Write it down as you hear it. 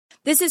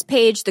This is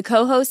Paige, the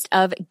co-host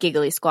of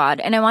Giggly Squad,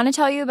 and I want to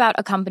tell you about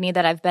a company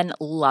that I've been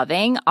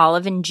loving,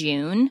 Olive &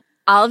 June.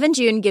 Olive &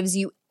 June gives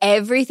you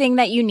everything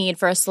that you need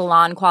for a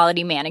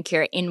salon-quality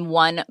manicure in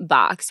one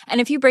box.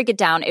 And if you break it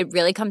down, it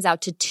really comes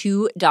out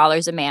to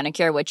 $2 a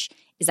manicure, which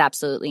is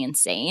absolutely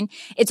insane.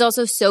 It's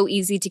also so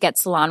easy to get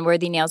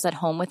salon-worthy nails at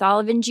home with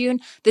Olive & June.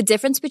 The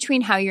difference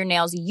between how your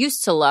nails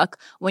used to look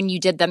when you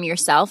did them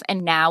yourself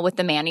and now with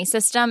the Mani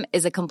system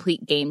is a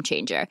complete game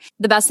changer.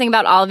 The best thing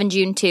about Olive &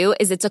 June, too,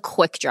 is it's a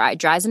quick dry.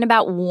 Dries in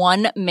about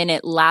 1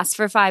 minute, lasts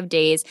for 5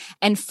 days,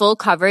 and full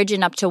coverage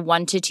in up to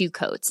 1 to 2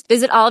 coats.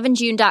 Visit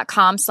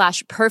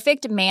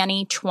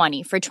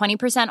oliveandjune.com/perfectmani20 for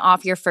 20%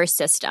 off your first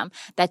system.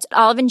 That's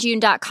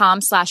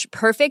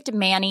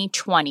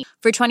oliveandjune.com/perfectmani20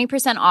 for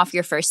 20% off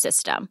your first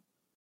system.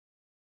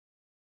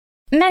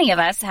 Many of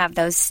us have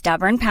those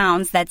stubborn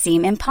pounds that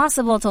seem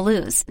impossible to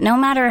lose, no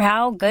matter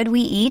how good we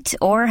eat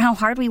or how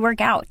hard we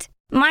work out.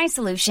 My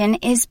solution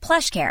is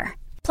PlushCare.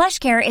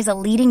 PlushCare is a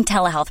leading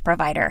telehealth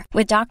provider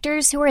with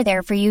doctors who are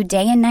there for you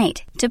day and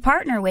night to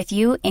partner with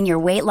you in your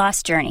weight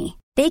loss journey.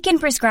 They can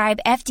prescribe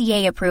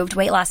FDA-approved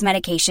weight loss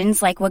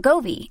medications like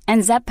Wegovy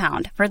and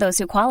Zepbound for those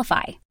who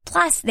qualify.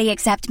 Plus, they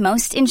accept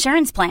most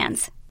insurance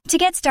plans. To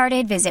get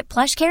started, visit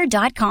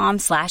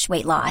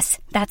plushcare.com/weightloss.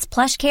 That's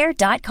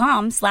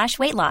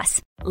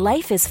plushcare.com/weightloss.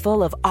 Life is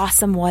full of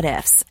awesome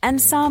what-ifs, and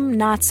some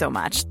not so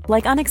much,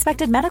 like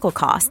unexpected medical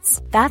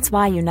costs. That's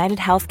why United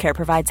Healthcare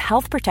provides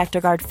Health Protector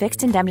Guard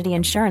fixed indemnity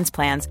insurance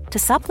plans to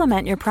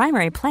supplement your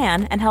primary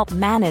plan and help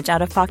manage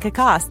out-of-pocket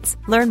costs.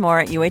 Learn more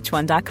at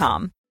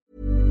uh1.com.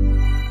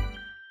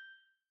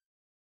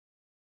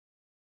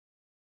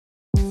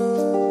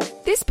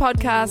 This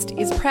podcast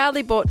is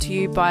proudly brought to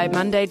you by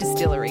Monday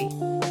Distillery.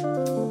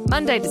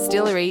 Monday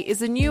Distillery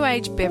is a new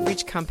age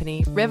beverage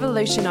company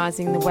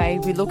revolutionising the way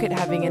we look at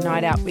having a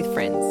night out with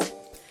friends.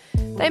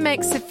 They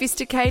make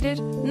sophisticated,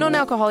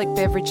 non-alcoholic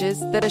beverages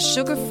that are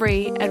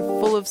sugar-free and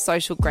full of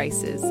social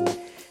graces.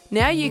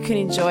 Now you can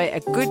enjoy a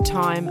good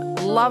time,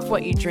 love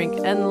what you drink,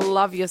 and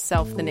love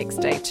yourself the next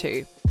day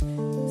too.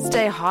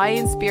 Stay high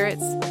in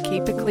spirits,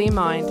 keep a clear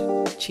mind.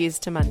 Cheers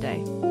to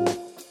Monday.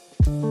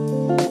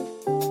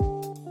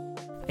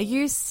 Are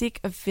you sick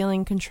of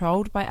feeling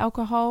controlled by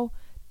alcohol?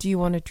 Do you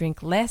want to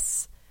drink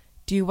less?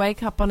 Do you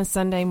wake up on a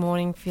Sunday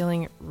morning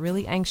feeling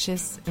really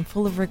anxious and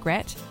full of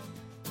regret?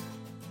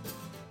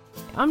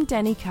 I'm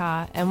Danny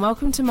Carr, and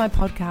welcome to my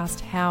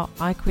podcast, How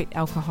I Quit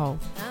Alcohol.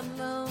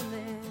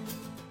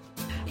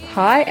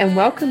 Hi, and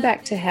welcome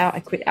back to How I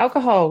Quit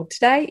Alcohol.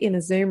 Today in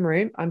a Zoom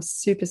room, I'm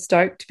super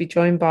stoked to be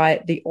joined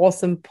by the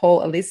awesome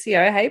Paul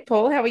Alisio. Hey,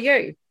 Paul, how are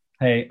you?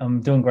 Hey,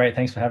 I'm doing great.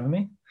 Thanks for having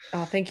me.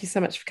 Oh, thank you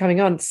so much for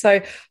coming on. So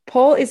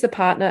Paul is the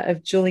partner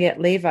of Juliette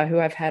Lever, who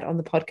I've had on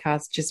the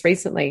podcast just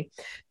recently,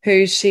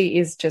 she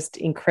is just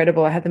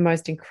incredible. I had the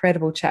most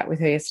incredible chat with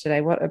her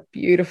yesterday. What a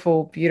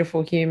beautiful,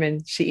 beautiful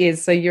human she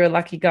is. So you're a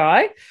lucky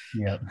guy.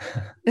 Yeah.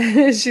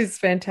 She's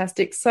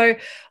fantastic. So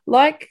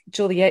like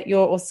Juliette,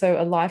 you're also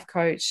a life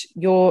coach.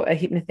 You're a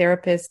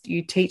hypnotherapist.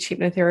 You teach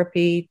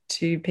hypnotherapy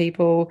to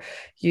people.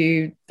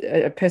 You're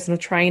a personal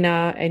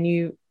trainer, and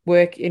you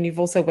work, and you've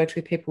also worked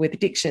with people with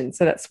addiction.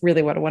 So that's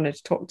really what I wanted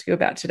to talk to you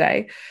about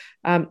today.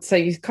 So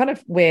you kind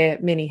of wear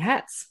many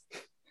hats.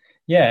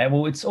 Yeah,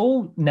 well, it's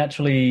all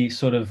naturally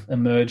sort of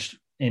emerged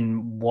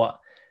in what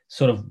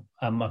sort of,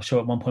 I'm sure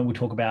at one point we'll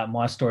talk about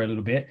my story a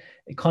little bit.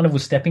 It kind of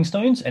was stepping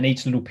stones, and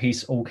each little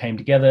piece all came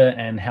together,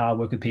 and how I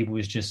work with people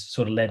has just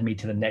sort of led me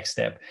to the next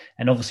step.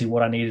 And obviously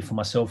what I needed for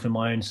myself in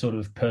my own sort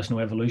of personal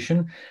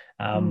evolution,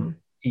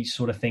 each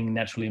sort of thing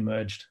naturally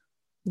emerged.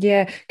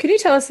 Yeah. Could you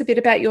tell us a bit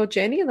about your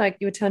journey? Like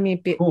you were telling me a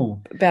bit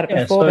about it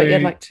before, but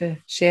you'd like to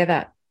share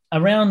that.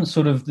 Around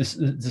sort of this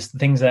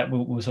things that we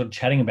were sort of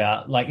chatting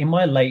about, like in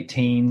my late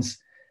teens,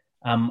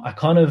 I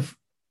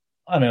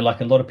know,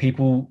 like a lot of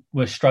people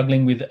were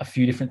struggling with a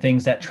few different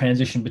things that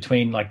transition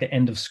between like the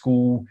end of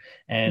school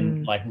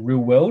and like real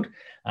world.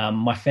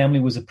 My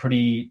family was a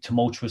pretty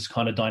tumultuous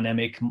kind of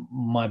dynamic.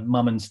 My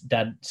mum and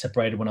dad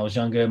separated when I was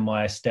younger.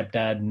 My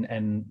stepdad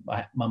and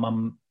my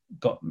mum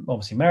got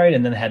obviously married,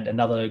 and then had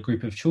another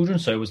group of children.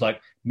 So it was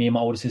like me and my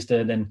older sister,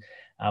 and then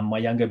my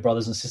younger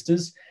brothers and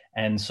sisters.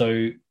 And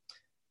so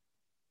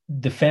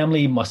the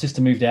family, my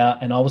sister moved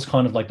out, and I was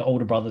kind of like the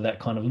older brother that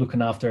kind of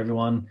looking after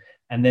everyone.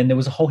 And then there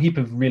was a whole heap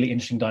of really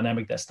interesting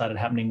dynamic that started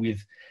happening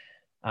with,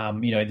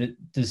 the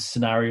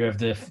scenario of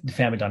the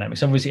family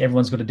dynamics. Obviously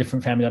everyone's got a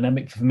different family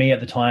dynamic. For me at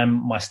the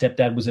time, my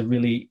stepdad was a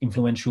really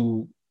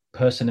influential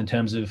person in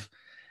terms of,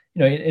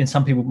 and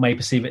some people may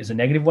perceive it as a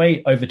negative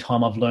way. Over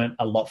time, I've learned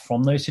a lot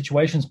from those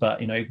situations, but,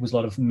 it was a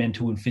lot of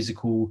mental and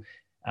physical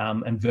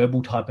and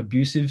verbal type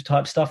abusive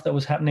type stuff that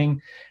was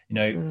happening.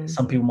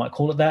 Some people might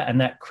call it that.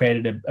 And that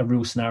created a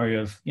real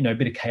scenario of, a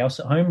bit of chaos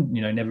at home,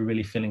 never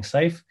really feeling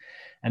safe.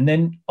 And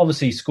then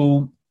obviously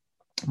school,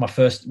 my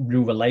first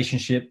real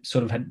relationship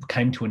sort of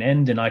came to an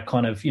end. And I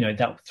kind of,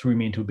 that threw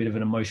me into a bit of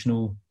an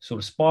emotional sort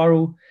of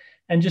spiral,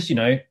 and just,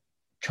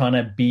 trying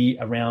to be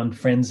around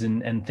friends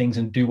and things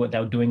and do what they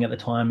were doing at the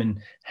time and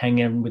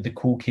hang out with the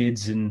cool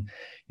kids and,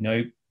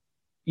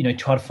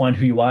 try to find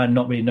who you are and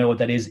not really know what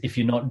that is if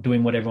you're not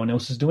doing what everyone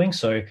else is doing.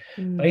 So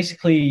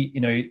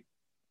basically,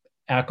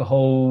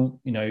 alcohol,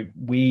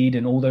 weed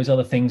and all those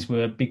other things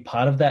were a big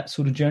part of that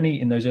sort of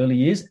journey in those early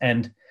years,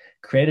 and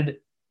created,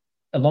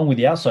 along with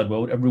the outside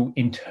world, a real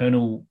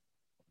internal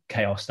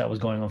chaos that was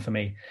going on for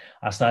me.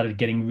 I started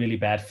getting really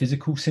bad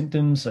physical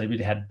symptoms. I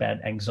really had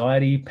bad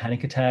anxiety,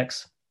 panic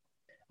attacks,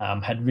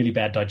 had really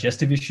bad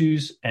digestive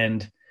issues,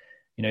 and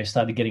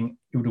started getting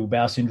irritable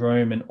bowel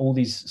syndrome and all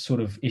these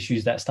sort of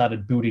issues that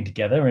started building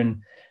together.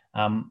 And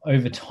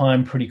over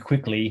time, pretty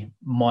quickly,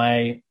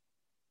 my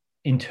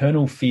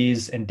internal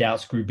fears and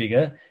doubts grew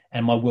bigger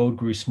and my world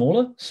grew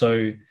smaller.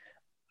 So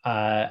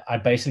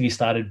I basically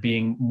started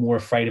being more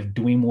afraid of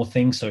doing more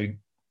things. So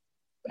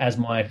as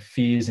my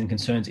fears and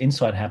concerns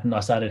inside happened,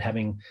 I started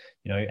having,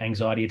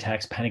 anxiety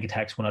attacks, panic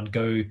attacks when I'd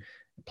go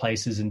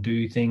places and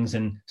do things.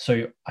 And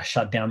so I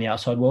shut down the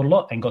outside world a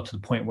lot and got to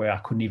the point where I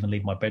couldn't even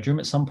leave my bedroom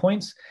at some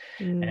points.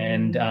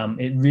 And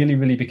it really,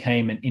 really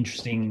became an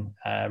interesting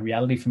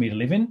reality for me to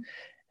live in.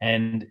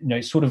 And,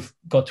 it sort of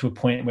got to a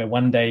point where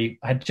one day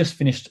I had just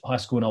finished high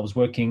school and I was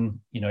working,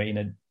 in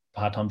a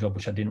part-time job,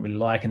 which I didn't really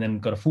like, and then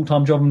got a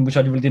full-time job, which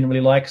I really didn't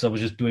really like because I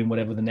was just doing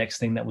whatever the next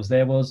thing that was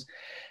there was.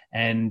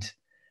 And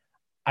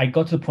I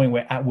got to the point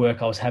where at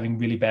work I was having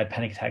really bad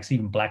panic attacks,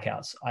 even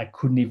blackouts. I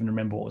couldn't even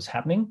remember what was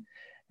happening.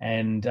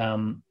 And,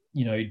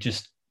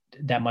 just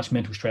that much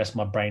mental stress,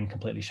 my brain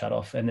completely shut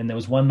off. And then there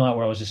was one night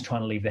where I was just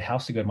trying to leave the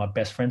house to go to my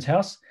best friend's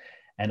house.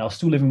 And I was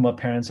still living with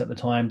my parents at the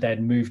time. They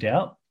had moved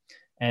out.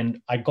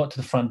 And I got to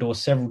the front door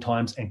several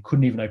times and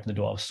couldn't even open the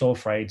door. I was so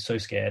afraid, so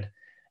scared.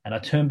 And I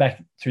turned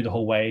back through the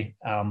hallway,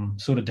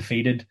 sort of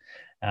defeated.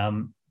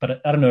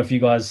 But I don't know if you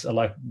guys are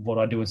like what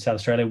I do in South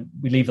Australia.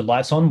 We leave the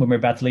lights on when we're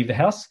about to leave the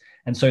house.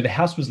 And so the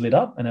house was lit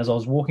up. And as I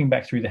was walking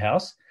back through the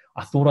house,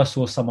 I thought I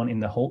saw someone in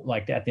the hall,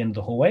 like at the end of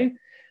the hallway.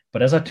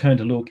 But as I turned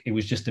to look, it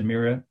was just a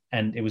mirror,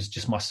 and it was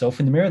just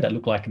myself in the mirror that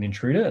looked like an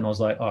intruder. And I was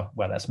like, oh,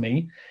 wow, that's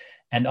me.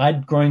 And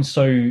I'd grown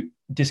so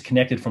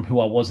disconnected from who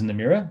I was in the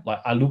mirror. Like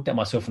I looked at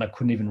myself and I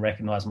couldn't even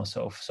recognize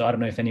myself. So I don't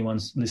know if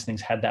anyone's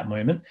listening's had that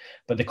moment,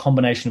 but the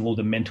combination of all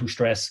the mental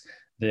stress,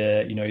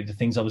 the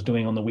things I was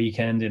doing on the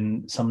weekend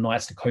and some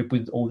nights to cope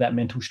with all that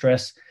mental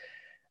stress,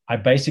 I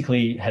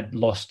basically had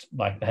lost,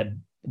 I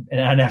had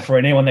an afro.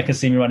 Anyone that can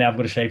see me right now, I've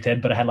got a shaved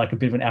head, but I had like a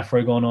bit of an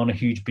afro going on, a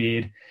huge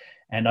beard.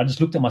 And I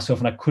just looked at myself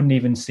and I couldn't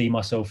even see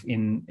myself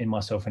in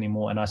myself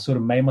anymore. And I sort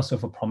of made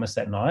myself a promise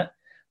that night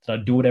that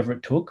I'd do whatever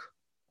it took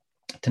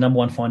to, number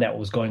one, find out what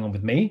was going on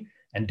with me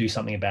and do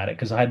something about it.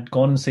 Because I had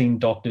gone and seen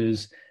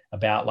doctors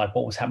about like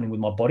what was happening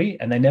with my body,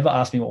 and they never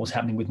asked me what was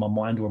happening with my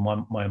mind or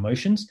my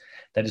emotions.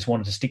 They just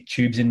wanted to stick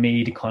tubes in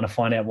me to kind of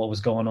find out what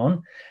was going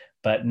on,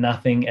 but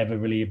nothing ever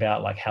really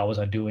about like how was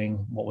I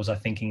doing, what was I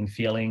thinking and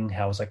feeling,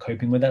 how was I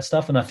coping with that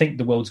stuff. And I think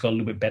the world's got a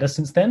little bit better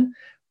since then,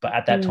 but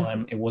at that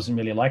time it wasn't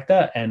really like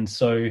that. And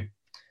so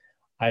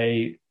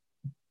I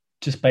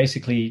just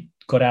basically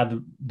got out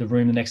of the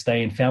room the next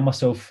day and found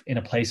myself in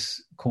a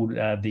place called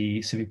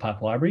the Civic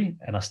Park Library.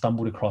 And I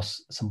stumbled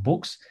across some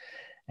books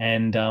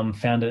and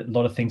found a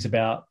lot of things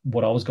about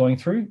what I was going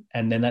through.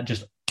 And then that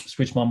just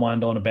switched my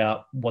mind on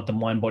about what the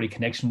mind-body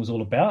connection was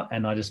all about.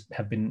 And I just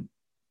have been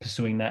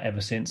pursuing that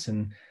ever since.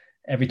 And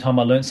every time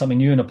I learned something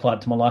new and applied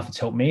it to my life, it's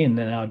helped me. And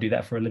then I do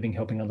that for a living,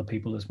 helping other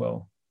people as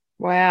well.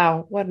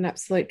 Wow, what an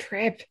absolute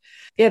trip.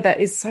 Yeah, that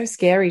is so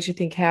scary to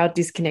think how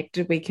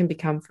disconnected we can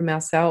become from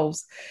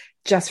ourselves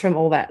just from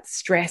all that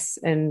stress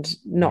and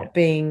not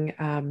being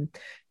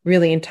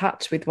really in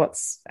touch with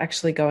what's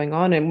actually going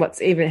on and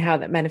what's even how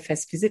that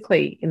manifests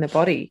physically in the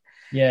body.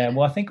 Yeah,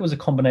 well, I think it was a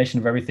combination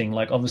of everything.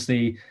 Like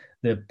obviously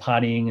the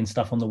partying and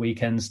stuff on the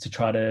weekends to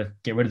try to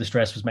get rid of the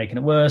stress was making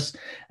it worse.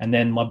 And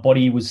then my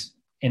body was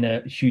in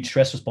a huge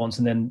stress response.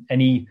 And then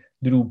any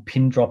little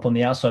pin drop on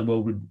the outside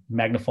world would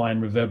magnify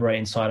and reverberate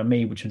inside of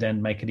me, which would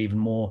then make it even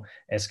more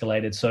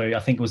escalated. So I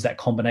think it was that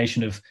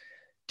combination of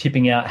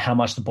tipping out how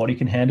much the body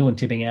can handle and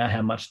tipping out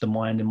how much the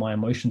mind and my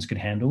emotions could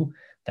handle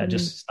that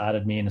just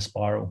started me in a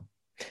spiral.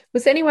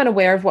 Was anyone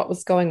aware of what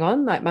was going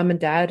on, like mum and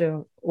dad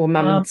or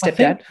mum and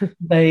stepdad?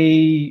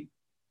 They,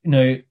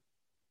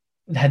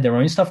 had their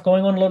own stuff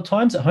going on a lot of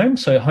times at home.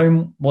 So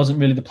home wasn't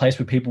really the place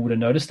where people would have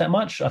noticed that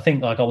much. I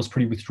think like I was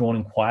pretty withdrawn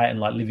and quiet and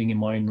like living in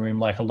my own room,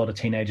 like a lot of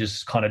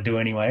teenagers kind of do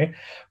anyway.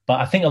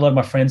 But I think a lot of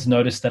my friends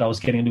noticed that I was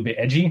getting a little bit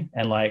edgy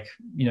and like,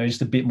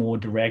 just a bit more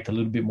direct, a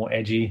little bit more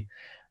edgy.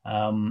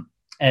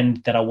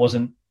 And that I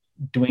wasn't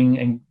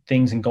doing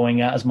things and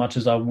going out as much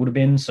as I would have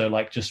been. So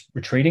like just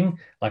retreating,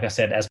 like I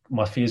said, as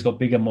my fears got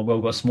bigger, my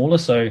world got smaller.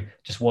 So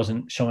just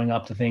wasn't showing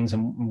up to things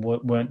and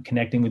weren't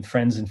connecting with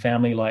friends and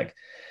family. Like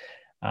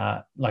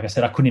I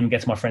said, I couldn't even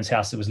get to my friend's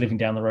house. It was living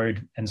down the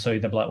road. And so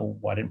they'd be like, well,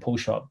 why didn't Paul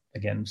show up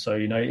again? So,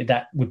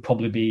 that would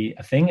probably be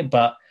a thing,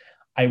 but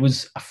I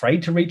was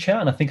afraid to reach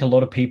out. And I think a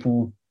lot of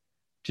people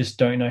just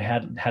don't know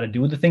how to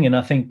deal with the thing. And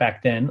I think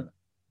back then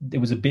it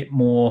was a bit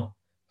more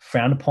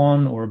frowned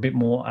upon or a bit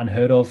more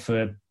unheard of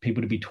for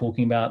people to be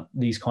talking about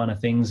these kind of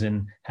things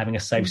and having a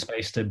safe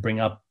space to bring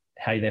up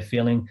how they're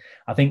feeling.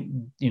 I think,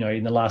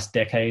 in the last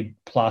decade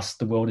plus,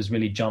 the world has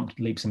really jumped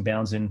leaps and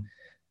bounds in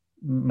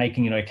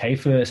making it okay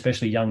for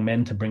especially young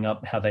men to bring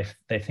up how they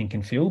think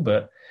and feel.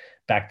 But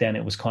back then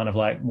it was kind of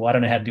like, well, I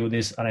don't know how to deal with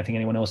this. I don't think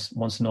anyone else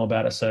wants to know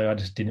about it. So I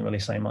just didn't really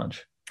say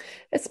much.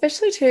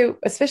 Especially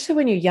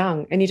when you're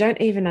young and you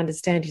don't even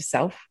understand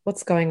yourself,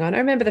 what's going on. I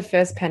remember the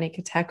first panic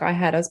attack I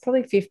had, I was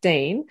probably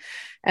 15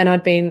 and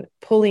I'd been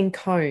pulling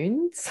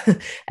cones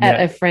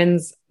at a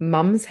friend's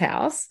mum's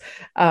house.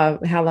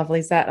 How lovely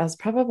is that? I was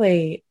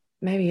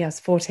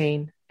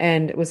 14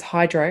 and it was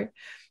hydro.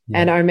 Yeah.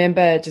 And I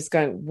remember just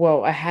going,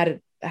 whoa, I had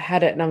it.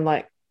 And I'm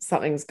like,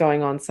 something's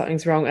going on,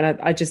 something's wrong. And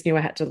I just knew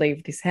I had to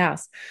leave this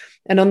house.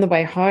 And on the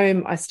way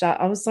home, I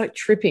was like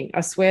tripping. I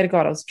swear to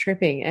God, I was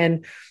tripping.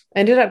 And I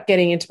ended up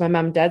getting into my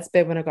mum and dad's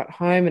bed when I got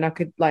home, and I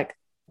could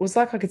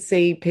I could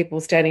see people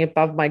standing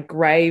above my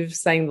grave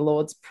saying the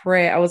Lord's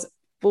Prayer. I was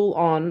full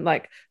on,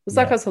 like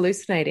I was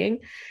hallucinating,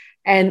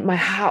 and my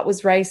heart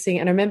was racing.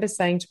 And I remember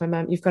saying to my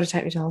mum, "You've got to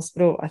take me to the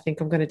hospital. I think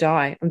I'm going to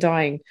die. I'm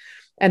dying."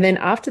 And then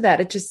after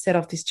that, it just set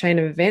off this chain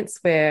of events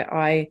where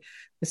I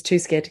was too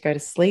scared to go to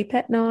sleep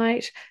at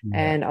night.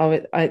 And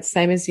I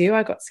same as you,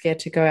 I got scared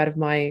to go out of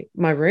my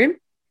room.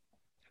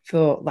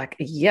 For like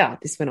a year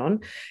this went on,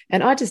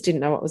 and I just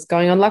didn't know what was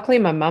going on. Luckily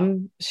my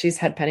mum, she's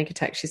had panic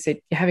attacks. She said,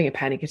 "You're having a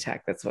panic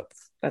attack, that's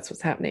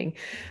what's happening."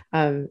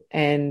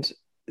 And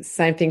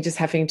same thing, just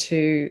having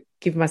to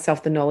give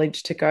myself the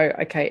knowledge to go,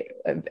 okay.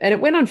 And it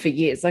went on for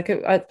years. Like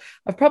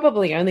I've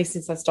probably only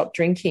since I stopped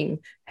drinking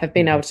have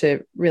been able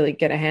to really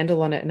get a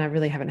handle on it, and I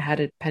really haven't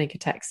had a panic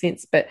attack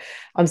since. But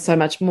I'm so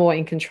much more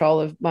in control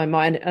of my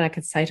mind, and I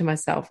can say to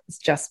myself, it's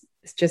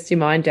just your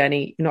mind,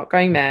 Danny. You're not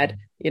going mad.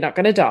 You're not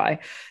going to die.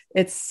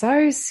 It's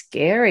so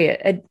scary.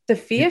 The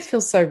fear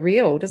feels so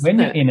real, doesn't it?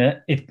 When you're in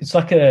it, it's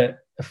like a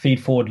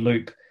feed-forward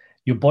loop.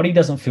 Your body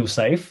doesn't feel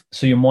safe,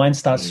 so your mind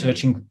starts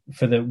searching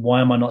for why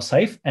am I not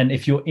safe? And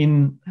if you're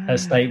in a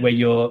state where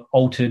you're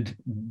altered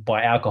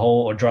by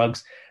alcohol or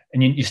drugs,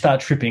 and you start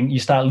tripping, you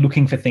start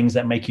looking for things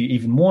that make you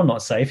even more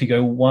not safe. You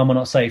go, why am I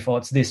not safe? Oh,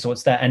 it's this or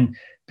it's that. And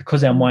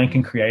because our mind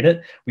can create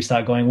it, we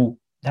start going, well,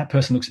 that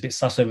person looks a bit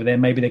sus over there.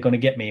 Maybe they're going to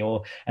get me.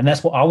 And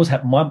that's what I was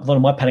having. A lot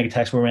of my panic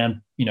attacks were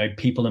around,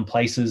 people and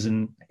places,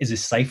 and is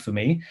this safe for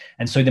me?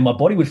 And so then my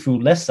body would feel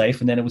less safe,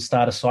 and then it would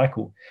start a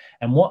cycle.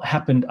 And what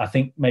happened, I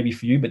think maybe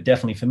for you, but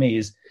definitely for me,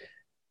 is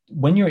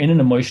when you're in an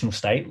emotional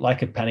state,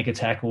 like a panic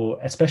attack, or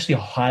especially a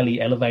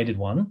highly elevated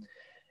one,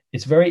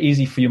 it's very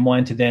easy for your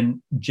mind to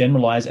then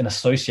generalize and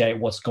associate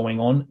what's going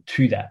on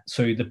to that.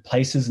 So the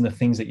places and the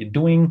things that you're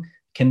doing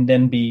can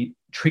then be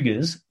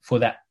triggers for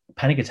that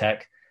panic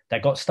attack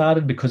that got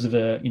started because of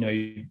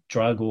a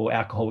drug or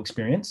alcohol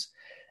experience.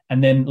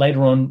 And then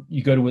later on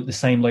you go to the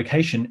same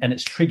location and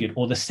it's triggered,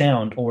 or the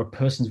sound or a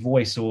person's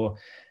voice, or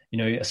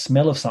a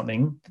smell of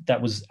something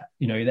that was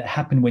that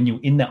happened when you're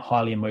in that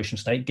highly emotional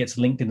state gets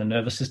linked in the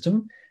nervous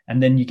system,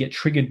 and then you get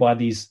triggered by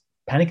these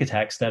panic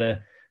attacks that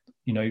are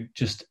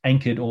just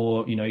anchored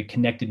or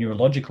connected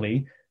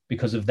neurologically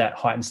because of that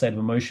heightened state of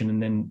emotion.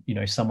 And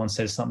then someone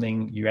says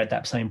something, you're at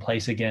that same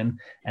place again,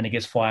 and it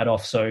gets fired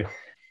off. So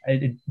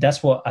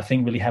that's what I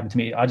think really happened to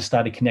me. I just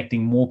started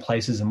connecting more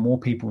places and more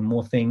people and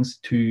more things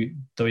to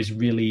those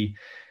really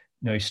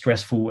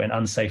stressful and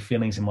unsafe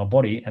feelings in my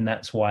body. And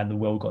that's why the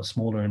world got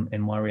smaller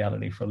in my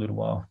reality for a little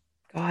while.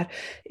 God,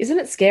 isn't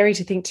it scary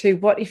to think too,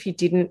 what if you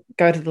didn't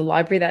go to the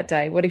library that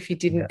day? What if you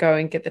didn't go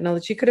and get the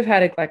knowledge? You could have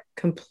had a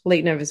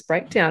complete nervous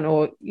breakdown,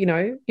 or, you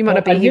might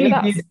not be here with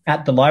us.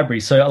 At the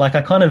library. So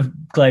I kind of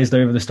glazed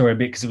over the story a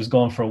bit because it was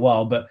gone for a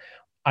while, but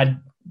I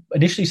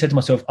initially said to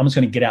myself, I'm just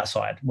going to get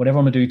outside. Whatever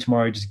I'm going to do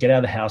tomorrow, just get out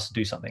of the house and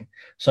do something.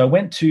 So I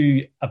went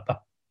to a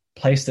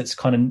place that's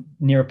kind of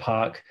near a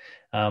park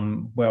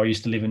where I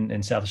used to live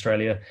in South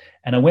Australia.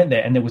 And I went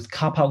there, and there was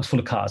car parks full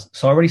of cars.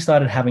 So I already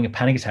started having a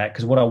panic attack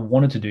because what I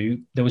wanted to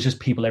do, there was just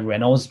people everywhere.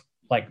 And I was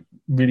like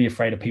really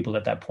afraid of people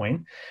at that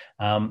point.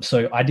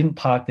 So I didn't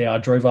park there. I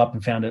drove up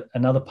and found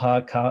another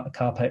car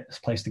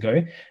place to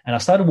go. And I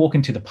started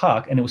walking to the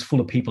park, and it was full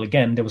of people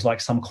again. There was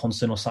like some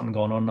concert or something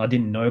going on. And I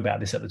didn't know about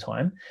this at the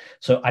time.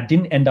 So I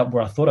didn't end up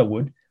where I thought I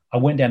would. I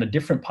went down a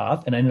different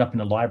path and I ended up in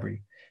a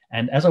library.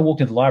 And as I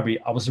walked into the library,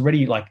 I was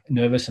already like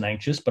nervous and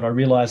anxious, but I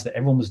realized that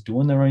everyone was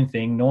doing their own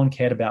thing. No one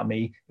cared about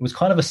me. It was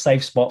kind of a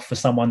safe spot for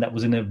someone that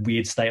was in a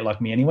weird state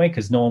like me anyway,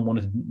 because no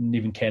one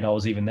even cared I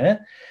was even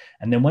there.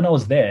 And then when I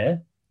was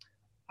there,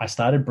 I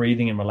started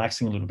breathing and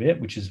relaxing a little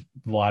bit, which is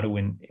vital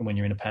when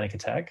you're in a panic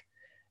attack.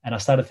 And I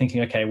started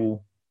thinking, okay,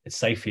 well, it's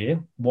safe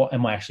here. What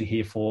am I actually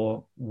here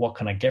for? What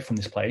can I get from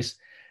this place?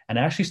 And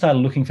I actually started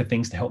looking for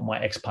things to help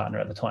my ex-partner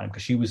at the time,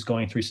 because she was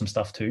going through some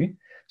stuff too.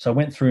 So I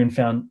went through and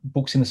found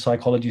books in the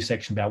psychology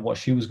section about what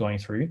she was going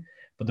through.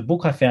 But the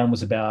book I found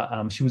was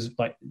about, she was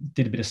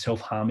did a bit of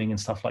self-harming and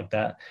stuff like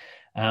that.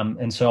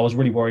 And so I was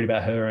really worried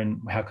about her and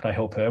how could I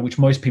help her, which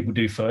most people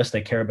do first.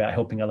 They care about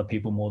helping other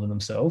people more than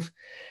themselves.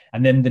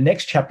 And then the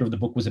next chapter of the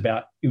book was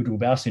about irritable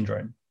bowel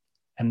syndrome.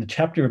 And the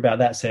chapter about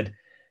that said,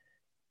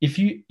 if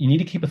you need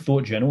to keep a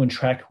thought journal and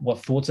track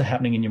what thoughts are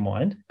happening in your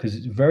mind, because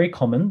it's very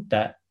common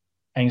that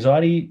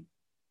anxiety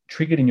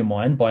triggered in your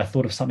mind by a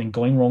thought of something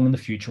going wrong in the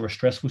future or a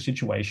stressful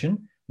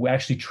situation will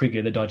actually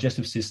trigger the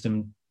digestive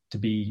system to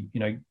be,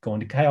 go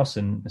into chaos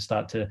and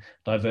start to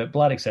divert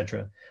blood,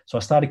 etc. So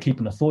I started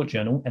keeping a thought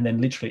journal, and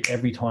then literally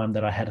every time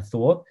that I had a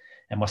thought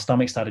and my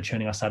stomach started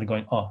churning, I started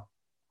going, oh,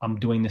 I'm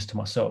doing this to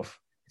myself.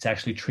 It's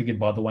actually triggered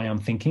by the way I'm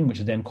thinking, which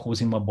is then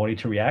causing my body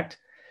to react,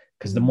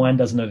 because the mind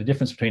doesn't know the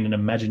difference between an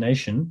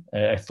imagination,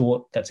 a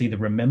thought that's either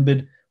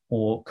remembered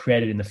or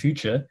created in the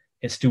future.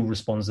 It still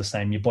responds the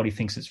same. Your body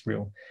thinks it's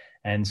real.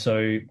 And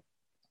so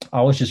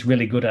I was just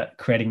really good at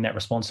creating that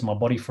response in my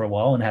body for a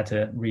while and had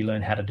to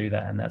relearn how to do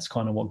that. And that's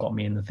kind of what got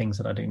me in the things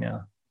that I do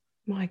now.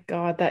 My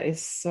God, that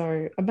is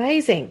so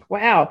amazing.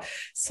 Wow.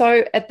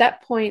 So at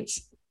that point,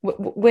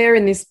 where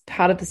in this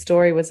part of the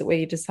story was it where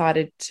you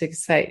decided to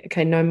say,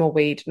 okay, no more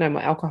weed, no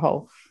more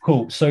alcohol?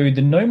 Cool. So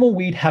the no more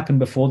weed happened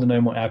before the no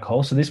more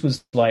alcohol. So this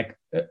was like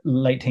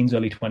late teens,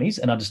 early 20s.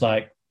 And I just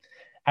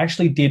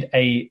actually did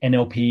a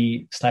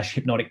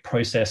NLP/hypnotic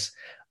process.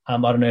 I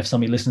don't know if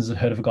some of your listeners have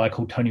heard of a guy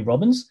called Tony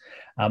Robbins.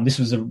 This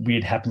was a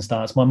weird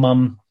happenstance. My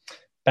mum,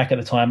 back at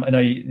the time, I know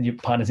your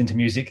partner's into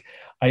music.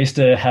 I used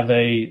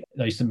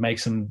to make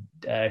some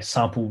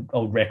sample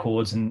old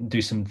records and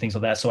do some things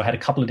like that. So I had a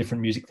couple of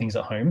different music things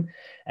at home,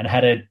 and I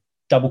had a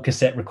double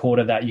cassette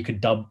recorder that you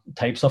could dub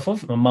tapes off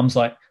of. My mum's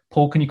like,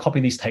 Paul, can you copy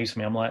these tapes for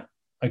me? I'm like,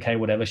 okay,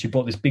 whatever. She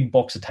bought this big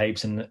box of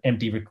tapes and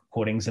empty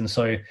recordings. And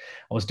so I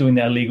was doing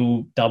the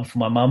illegal dub for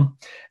my mum.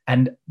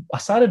 And I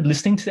started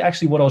listening to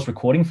actually what I was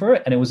recording for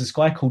it. And it was this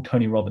guy called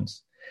Tony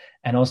Robbins.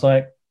 And I was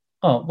like,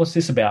 oh, what's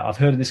this about? I've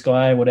heard of this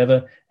guy,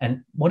 whatever.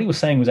 And what he was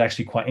saying was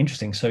actually quite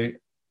interesting. So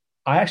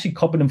I actually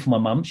copied him for my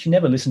mum. She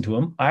never listened to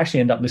him. I actually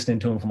ended up listening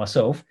to him for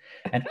myself.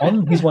 And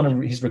on one of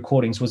his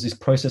recordings was this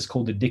process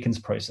called the Dickens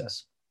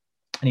process.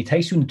 And he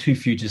takes you into two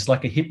futures,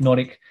 like a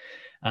hypnotic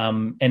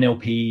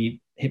NLP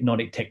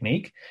hypnotic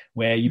technique,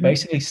 where you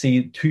basically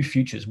see two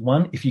futures.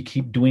 One, if you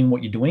keep doing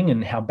what you're doing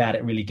and how bad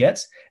it really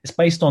gets. It's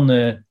based on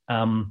the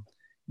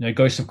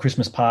Ghosts of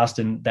Christmas Past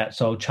and that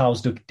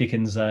Charles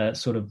Dickens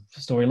sort of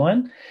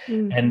storyline.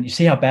 And you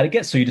see how bad it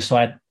gets, so you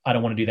decide, I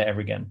don't want to do that ever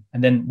again.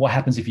 And then what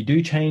happens if you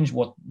do change?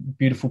 What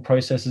beautiful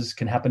processes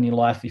can happen in your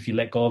life if you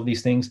let go of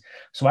these things?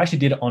 So I actually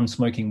did it on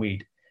smoking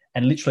weed.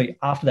 And literally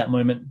after that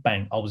moment,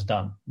 bang, I was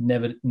done.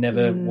 Never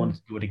wanted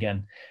to do it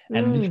again.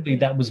 And literally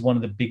that was one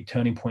of the big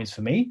turning points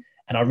for me.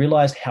 And I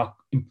realized how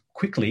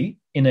quickly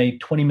in a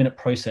 20-minute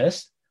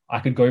process, I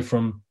could go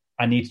from,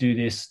 I need to do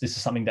this. This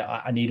is something that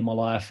I need in my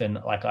life. And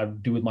like I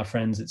do with my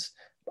friends, it's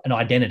an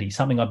identity,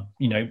 something I,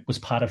 was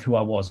part of who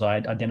I was. I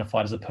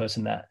identified as a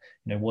person that,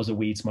 was a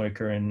weed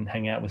smoker and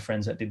hang out with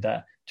friends that did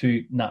that,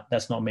 to, no,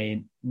 that's not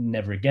me,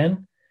 never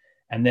again.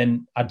 And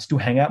then I'd still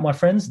hang out with my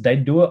friends.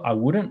 They'd do it. I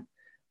wouldn't.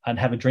 I'd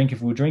have a drink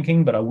if we were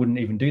drinking, but I wouldn't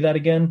even do that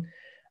again.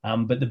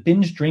 But the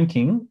binge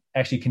drinking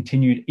actually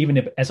continued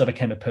even as I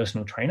became a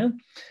personal trainer,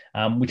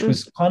 which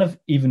was kind of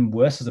even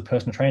worse as a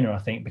personal trainer, I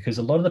think, because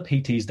a lot of the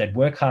PTs, they'd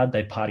work hard,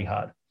 they'd party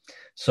hard.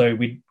 So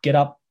we'd get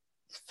up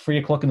 3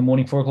 o'clock in the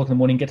morning, 4 o'clock in the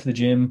morning, get to the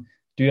gym,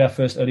 do our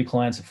first early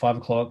clients at 5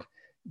 o'clock,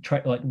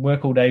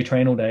 work all day,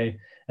 train all day.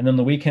 And then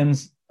the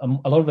weekends, a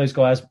lot of those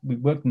guys, we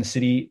worked in the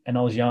city and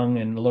I was young,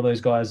 and a lot of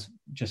those guys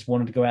just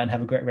wanted to go out and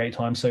have a great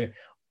time. So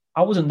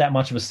I wasn't that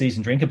much of a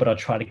seasoned drinker, but I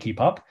tried to keep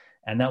up.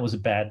 And that was a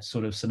bad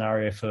sort of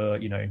scenario for,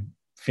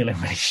 feeling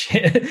really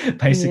shit,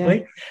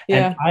 basically.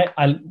 Yeah. And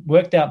I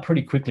worked out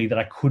pretty quickly that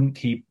I couldn't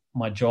keep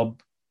my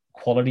job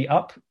quality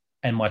up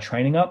and my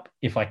training up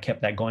if I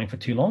kept that going for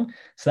too long.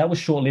 So that was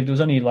short-lived. It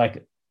was only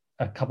like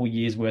a couple of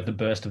years worth of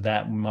burst of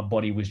that. My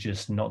body was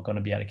just not going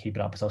to be able to keep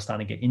it up. So I was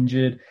starting to get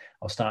injured.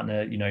 I was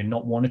starting to,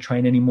 not want to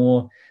train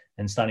anymore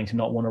and starting to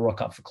not want to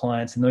rock up for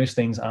clients. And those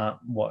things aren't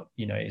what,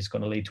 is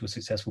going to lead to a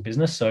successful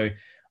business. So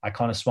I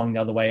kind of swung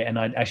the other way, and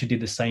I actually did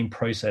the same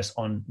process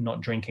on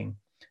not drinking.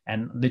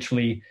 And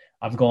literally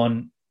I've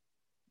gone,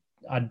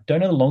 I don't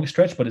know the longest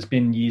stretch, but it's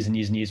been years and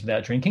years and years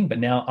without drinking. But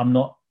now I'm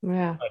not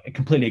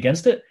completely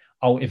against it.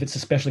 If it's a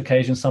special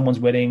occasion, someone's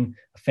wedding,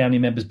 a family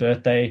member's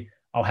birthday,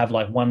 I'll have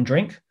like one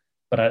drink,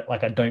 but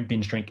I don't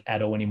binge drink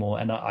at all anymore.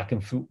 And I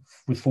can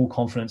with full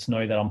confidence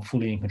know that I'm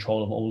fully in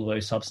control of all of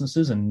those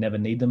substances and never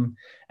need them.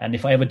 And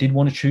if I ever did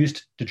want to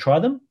choose to try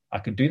them, I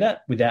could do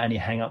that without any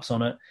hang-ups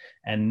on it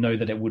and know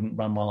that it wouldn't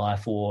run my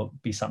life or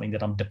be something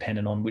that I'm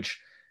dependent on, which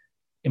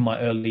in my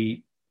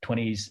early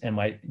 20s and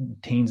my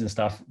teens and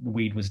stuff,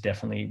 weed was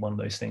definitely one of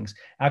those things.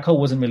 Alcohol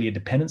wasn't really a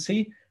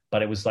dependency,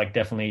 but it was like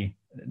definitely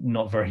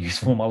not very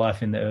useful in my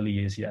life in the early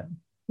years.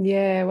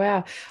 Yeah.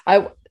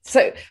 Wow.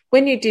 So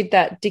when you did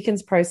that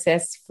Dickens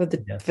process for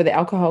the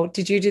alcohol,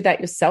 did you do that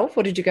yourself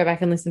or did you go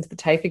back and listen to the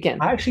tape again?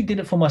 I actually did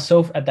it for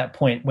myself at that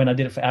point when I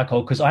did it for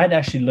alcohol, because I had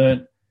actually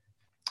learned.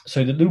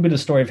 So the little bit of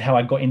the story of how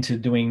I got into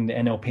doing the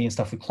NLP and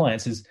stuff with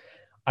clients is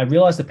I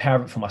realized the power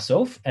of it for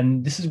myself.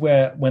 And this is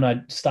where, when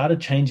I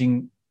started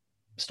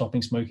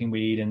stopping smoking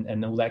weed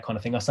and all that kind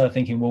of thing, I started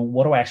thinking, well,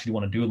 what do I actually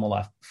want to do with my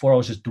life? Before I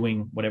was just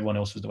doing what everyone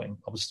else was doing.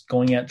 I was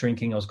going out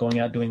drinking. I was going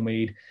out doing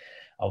weed.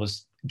 I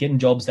was getting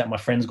jobs that my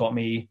friends got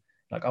me.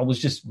 Like I was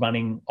just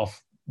running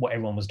off what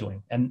everyone was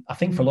doing. And I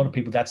think for a lot of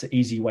people, that's an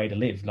easy way to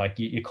live. Like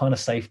you're kind of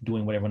safe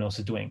doing what everyone else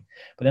is doing.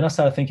 But then I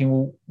started thinking,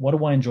 well, what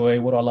do I enjoy?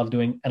 What do I love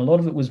doing? And a lot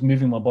of it was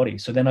moving my body.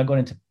 So then I got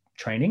into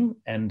training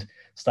and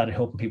started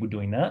helping people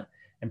doing that.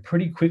 And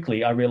pretty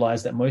quickly, I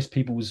realized that most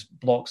people's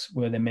blocks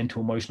were their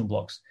mental, emotional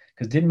blocks,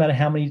 because it didn't matter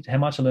how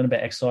much I learned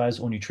about exercise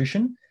or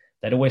nutrition,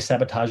 they'd always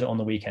sabotage it on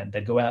the weekend.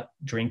 They'd go out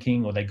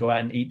drinking, or they'd go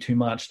out and eat too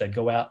much. They'd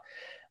go out,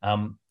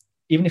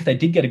 even if they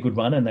did get a good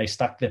run and they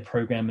stuck their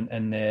program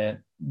and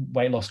their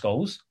weight loss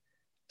goals,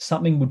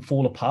 something would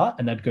fall apart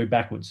and they'd go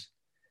backwards.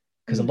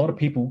 Because a lot of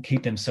people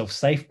keep themselves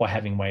safe by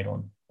having weight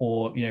on,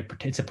 or,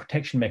 it's a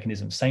protection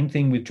mechanism. Same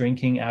thing with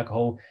drinking,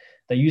 alcohol.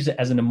 They use it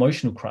as an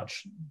emotional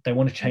crutch. They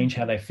want to change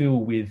how they feel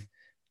with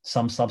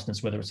some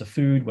substance, whether it's a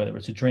food, whether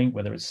it's a drink,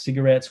 whether it's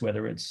cigarettes,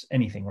 whether it's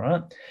anything,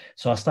 right?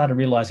 So I started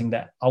realizing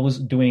that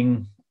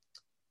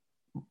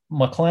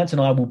my clients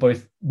and I were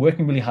both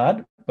working really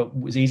hard, but it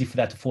was easy for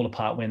that to fall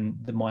apart when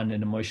the mind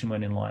and emotion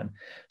weren't in line.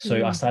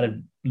 So I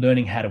started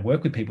learning how to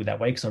work with people that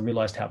way, because I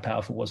realized how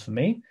powerful it was for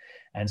me.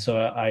 And so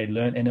I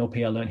learned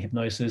NLP, I learned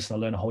hypnosis, I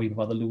learned a whole heap of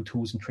other little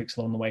tools and tricks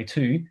along the way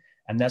too.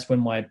 And that's when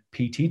my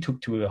PT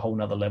took to a whole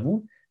nother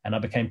level. And I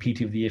became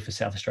PT of the Year for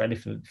South Australia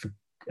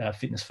for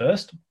Fitness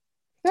First.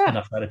 Yeah. And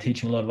I started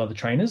teaching a lot of other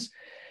trainers.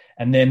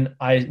 And then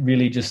I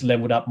really just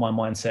leveled up my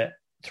mindset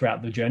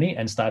throughout the journey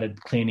and started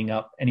cleaning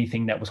up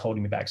anything that was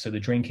holding me back. So the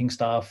drinking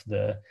stuff,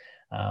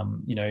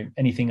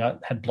 anything I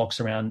had blocks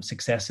around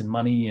success and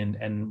money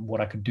and what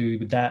I could do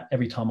with that.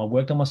 Every time I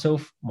worked on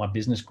myself, my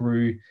business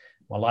grew,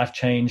 my life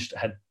changed,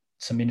 I had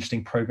some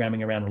interesting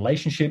programming around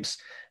relationships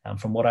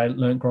from what I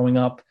learned growing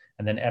up.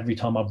 And then every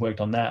time I've worked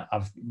on that,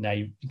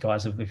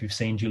 if you've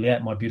seen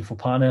Juliet, my beautiful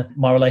partner,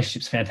 my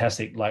relationship's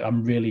fantastic. Like,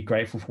 I'm really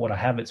grateful for what I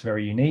have. It's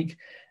very unique.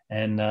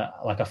 And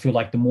I feel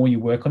like the more you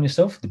work on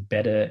yourself, the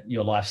better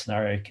your life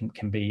scenario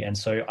can be. And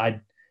so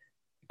I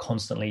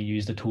constantly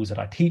use the tools that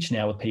I teach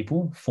now with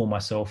people for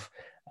myself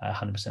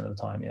 100% of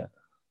the time. Yeah.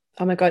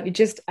 Oh my God, you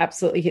just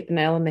absolutely hit the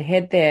nail on the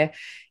head there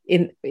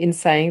in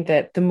saying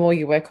that the more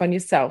you work on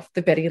yourself,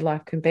 the better your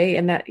life can be.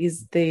 And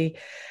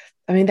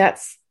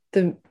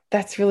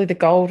that's really the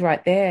gold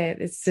right there.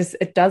 It's just,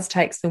 it does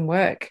take some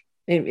work.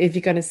 If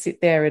you're going to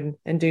sit there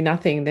and do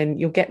nothing, then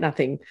you'll get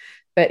nothing.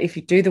 But if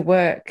you do the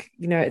work,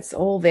 it's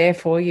all there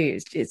for you.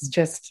 It's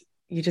just,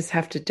 you just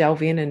have to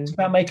delve in and. It's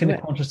about making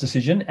a conscious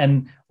decision.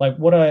 And like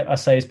what I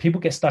say is, people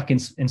get stuck in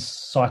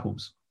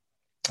cycles.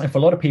 And for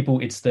a lot of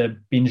people, it's the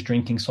binge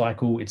drinking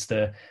cycle. It's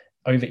the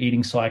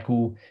overeating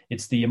cycle.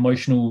 It's the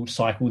emotional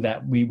cycle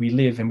that we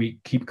live and we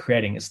keep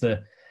creating. It's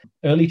the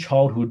early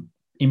childhood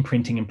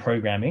imprinting and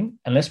programming.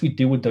 Unless we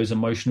deal with those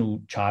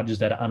emotional charges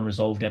that are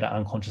unresolved at an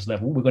unconscious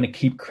level, we're going to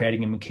keep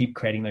creating them and keep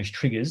creating those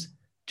triggers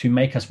to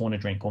make us want to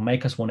drink or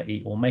make us want to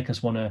eat or make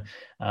us want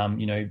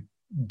to,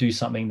 do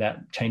something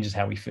that changes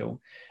how we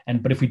feel.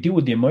 But if we deal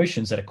with the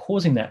emotions that are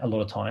causing that, a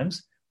lot of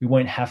times we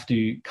won't have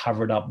to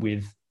cover it up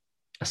with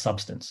a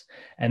substance.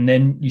 And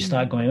then you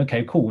start going,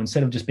 okay, cool.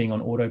 Instead of just being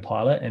on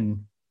autopilot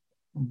and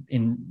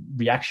in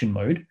reaction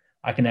mode,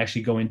 I can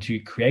actually go into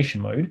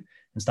creation mode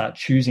and start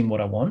choosing what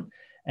I want.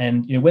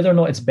 And whether or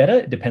not it's better,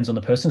 it depends on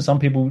the person. Some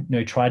people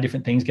try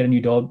different things, get a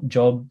new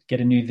job, get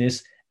a new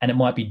this, and it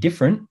might be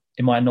different.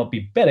 It might not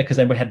be better because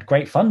they had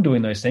great fun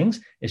doing those things.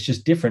 It's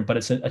just different, but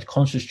it's a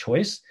conscious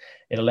choice.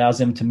 It allows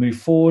them to move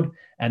forward,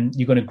 and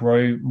you're going to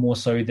grow more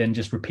so than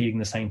just repeating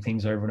the same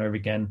things over and over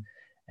again.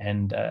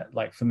 And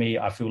for me,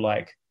 I feel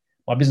like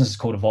my business is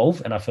called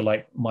Evolve, and I feel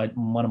like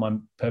one of my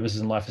purposes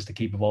in life is to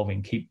keep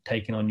evolving, keep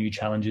taking on new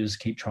challenges,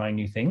 keep trying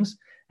new things.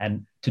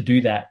 And to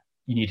do that,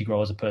 you need to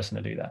grow as a person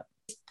to do that.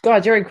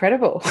 God, you're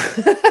incredible.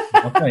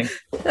 Okay.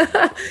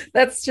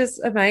 That's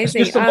just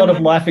amazing. It's just a lot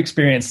of life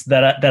experience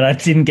that I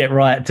didn't get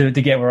right to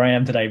get where I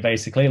am today,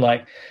 basically.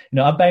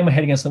 I've banged my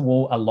head against the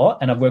wall a lot,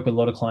 and I've worked with a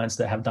lot of clients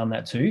that have done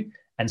that too.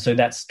 And so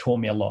that's taught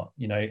me a lot,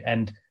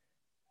 and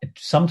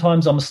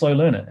sometimes I'm a slow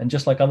learner. And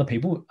just like other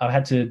people, I've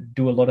had to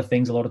do a lot of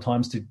things a lot of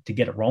times to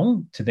get it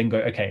wrong, to then go,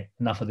 okay,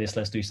 enough of this,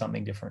 let's do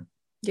something different.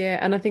 Yeah.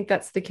 And I think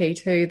that's the key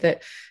too,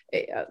 that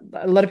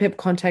a lot of people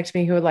contact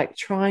me who are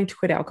trying to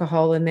quit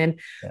alcohol, and then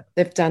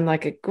they've done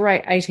a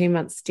great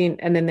 18-month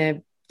stint, and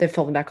then they've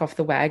fallen back off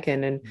the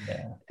wagon and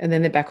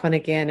then they're back on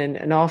again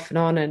and off and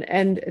on.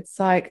 And it's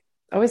I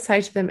always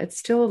say to them, it's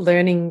still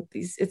learning.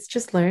 It's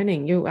just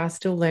learning. You are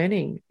still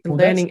learning,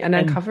 and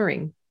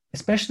uncovering.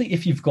 Especially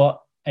if you've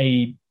got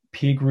a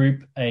peer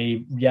group,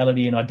 a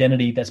reality and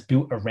identity that's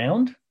built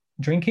around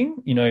drinking.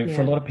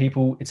 For a lot of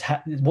people, it's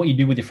what you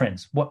do with your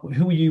friends.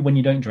 Who are you when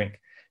you don't drink?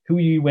 Who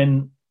are you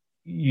when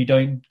you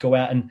don't go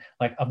out? And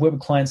I've worked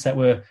with clients that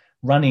were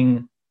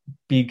running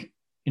big,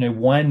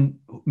 wine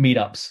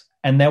meetups,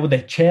 and they were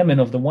the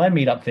chairman of the wine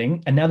meetup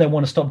thing, and now they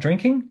want to stop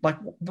drinking.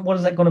 What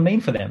is that going to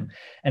mean for them?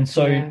 And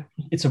so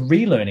it's a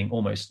relearning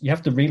almost. You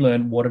have to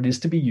relearn what it is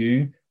to be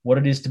you, what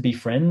it is to be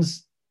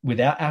friends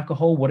without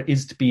alcohol, what it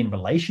is to be in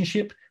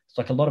relationship.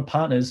 It's a lot of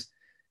partners,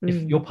 if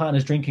your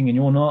partner's drinking and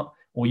you're not,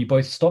 or you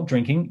both stop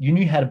drinking, you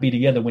knew how to be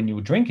together when you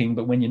were drinking,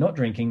 but when you're not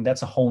drinking,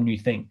 that's a whole new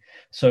thing.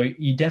 So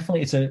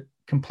it's a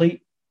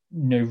complete,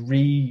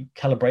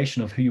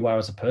 recalibration of who you are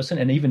as a person,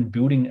 and even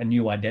building a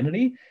new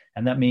identity.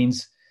 And that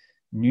means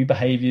new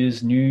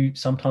behaviors, new,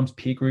 sometimes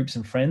peer groups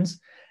and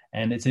friends.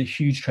 And it's a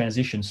huge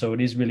transition. So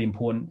it is really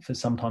important for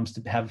sometimes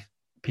to have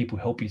people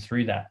help you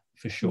through that,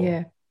 for sure.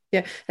 Yeah.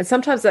 Yeah. And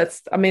sometimes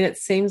it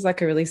seems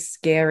like a really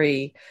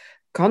scary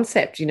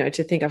concept,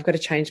 to think I've got to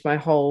change my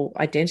whole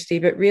identity.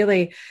 But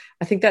really,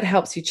 I think that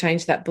helps you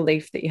change that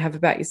belief that you have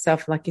about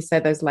yourself. Like you say,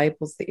 those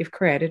labels that you've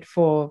created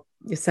for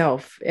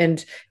yourself.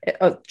 And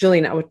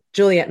Juliet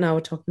and I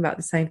were talking about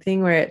the same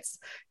thing, where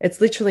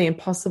it's literally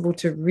impossible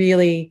to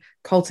really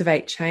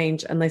cultivate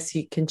change unless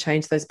you can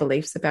change those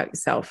beliefs about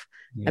yourself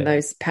and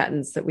those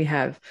patterns that we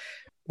have.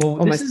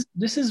 Well,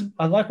 this is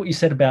I like what you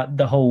said about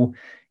the whole,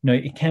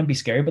 it can be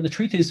scary, but the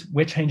truth is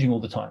we're changing all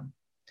the time.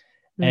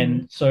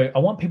 And so I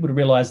want people to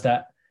realize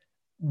that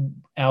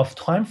our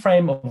time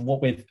frame of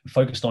what we're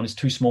focused on is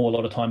too small a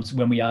lot of times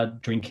when we are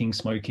drinking,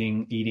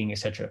 smoking, eating,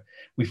 etc.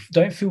 We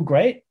don't feel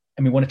great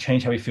and we want to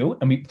change how we feel.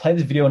 And we play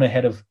this video in our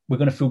head of we're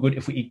going to feel good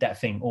if we eat that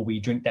thing, or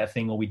we drink that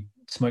thing, or we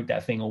smoke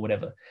that thing, or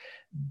whatever.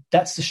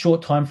 That's the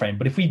short time frame.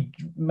 But if we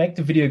make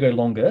the video go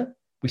longer,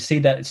 we see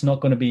that it's not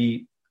going to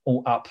be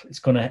all up. It's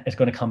going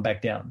to come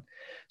back down.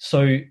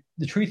 So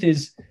the truth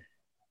is,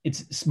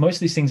 it's most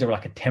of these things are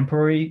like a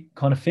temporary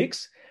kind of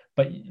fix.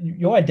 But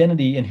your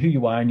identity and who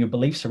you are and your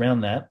beliefs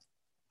around that,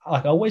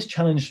 like I always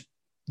challenge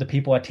the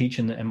people I teach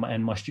and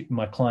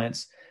my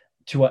clients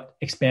to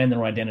expand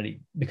their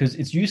identity, because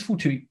it's useful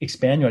to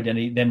expand your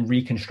identity, then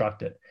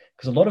reconstruct it.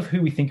 Because a lot of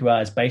who we think you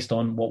are is based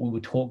on what we were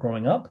taught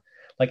growing up.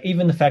 Like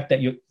even the fact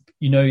that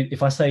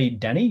if I say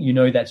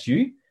Danny, that's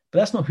you, but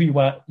that's not who you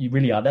are. You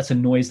really are. That's a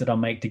noise that I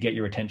make to get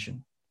your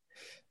attention.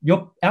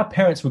 Our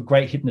parents were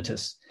great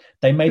hypnotists.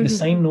 They made the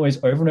same noise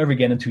over and over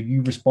again until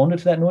you responded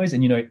to that noise,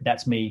 and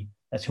that's me.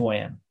 That's who I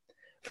am.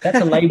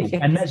 That's a label.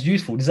 Yes. And that's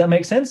useful. Does that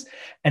make sense?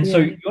 And so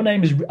your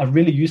name is a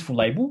really useful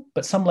label,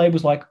 but some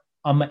labels like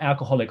I'm an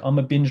alcoholic, I'm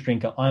a binge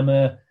drinker, I'm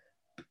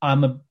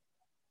a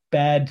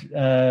bad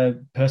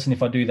person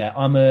if I do that,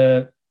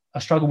 I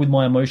struggle with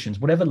my emotions.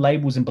 Whatever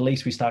labels and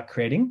beliefs we start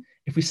creating,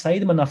 if we say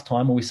them enough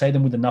time or we say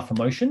them with enough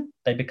emotion,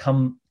 they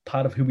become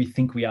part of who we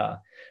think we are.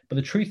 But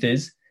the truth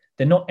is,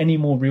 they're not any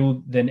more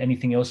real than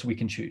anything else we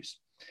can choose.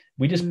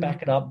 We just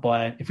back it up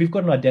by, if we've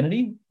got an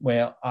identity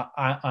where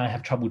I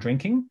have trouble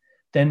drinking,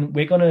 then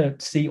we're going to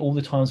see all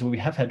the times where we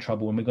have had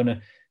trouble, and we're going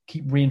to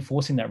keep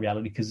reinforcing that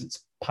reality because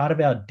it's part of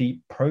our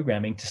deep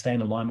programming to stay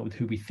in alignment with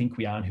who we think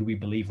we are and who we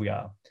believe we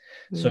are.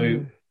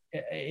 So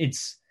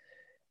it's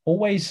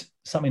always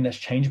something that's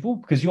changeable,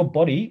 because your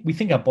body, we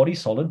think our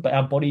body's solid, but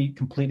our body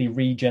completely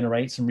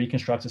regenerates and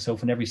reconstructs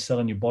itself, and every cell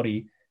in your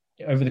body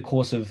over the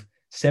course of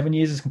 7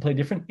 years is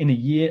completely different. In a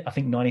year, I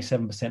think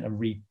 97%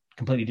 are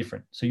completely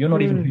different. So you're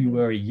not even who you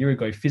were a year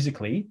ago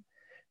physically.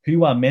 Who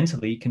you are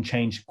mentally can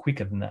change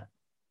quicker than that.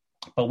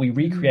 But we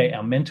recreate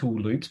our mental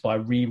loops by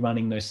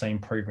rerunning those same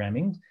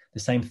programming, the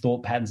same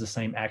thought patterns, the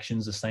same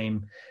actions, the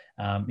same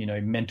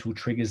mental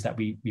triggers that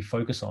we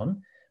focus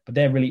on. But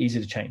they're really easy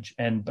to change.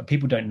 But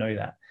people don't know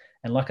that.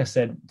 And like I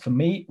said, for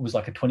me, it was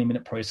like a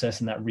 20-minute process,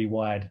 and that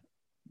rewired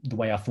the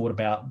way I thought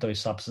about those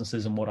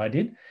substances and what I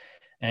did.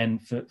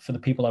 And for the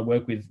people I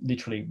work with,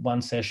 literally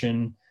one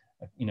session,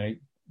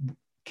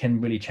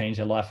 can really change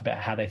their life about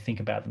how they think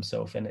about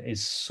themselves. And it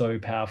is so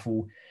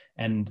powerful.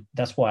 And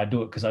that's why I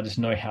do it, because I just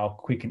know how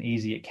quick and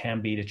easy it can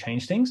be to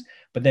change things.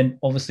 But then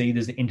obviously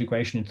there's the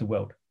integration into the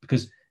world,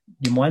 because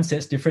your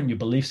mindset's different, your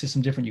belief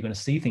system's different, you're going to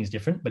see things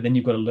different, but then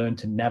you've got to learn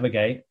to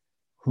navigate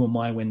who am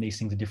I when these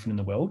things are different in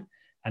the world.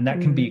 And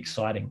that can be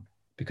exciting,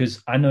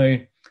 because I know,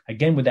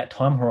 again, with that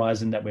time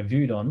horizon that we're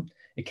viewed on,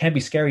 it can be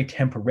scary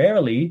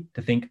temporarily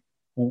to think,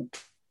 well,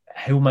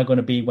 who am I going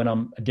to be when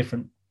I'm a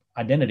different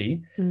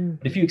identity?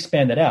 But if you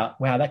expand that out,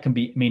 wow, that can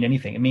mean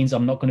anything. It means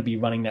I'm not going to be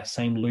running that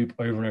same loop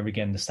over and over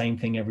again, the same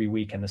thing every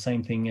week and the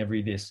same thing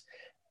every this.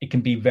 It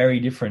can be very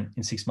different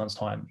in 6 months'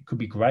 time. It could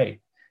be great.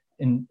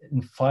 In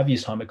 5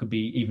 years' time, it could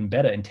be even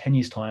better. In 10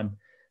 years' time,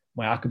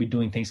 wow, I could be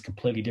doing things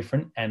completely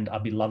different, and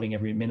I'd be loving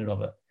every minute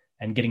of it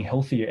and getting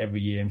healthier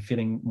every year and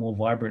feeling more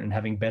vibrant and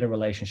having better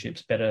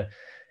relationships, better.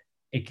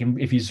 It can,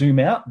 if you zoom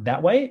out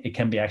that way, it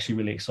can be actually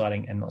really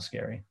exciting and not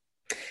scary.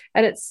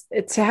 And it's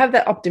to have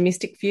that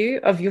optimistic view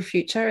of your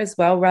future as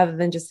well, rather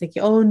than just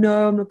thinking, oh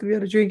no, I'm not going to be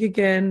able to drink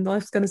again,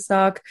 life's going to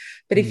suck.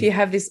 But if you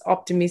have this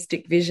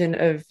optimistic vision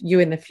of you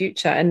in the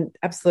future, and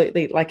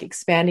absolutely like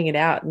expanding it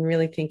out and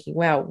really thinking,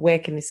 wow, where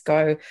can this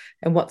go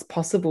and what's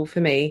possible for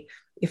me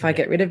if I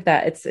get rid of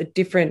that?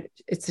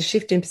 It's a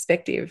shift in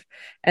perspective.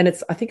 And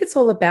I think it's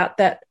all about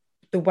that,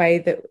 the way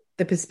that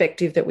the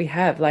perspective that we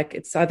have, like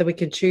it's either we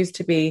can choose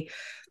to be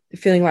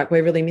feeling like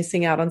we're really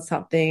missing out on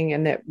something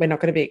and that we're not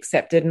going to be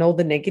accepted, and all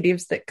the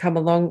negatives that come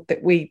along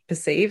that we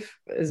perceive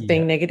as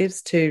being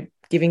negatives to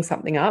giving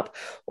something up.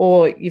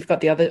 Or you've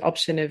got the other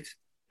option of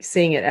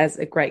seeing it as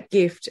a great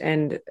gift,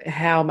 and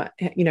how,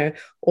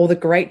 all the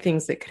great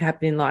things that could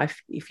happen in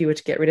life if you were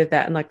to get rid of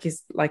that. And like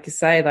you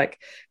say, like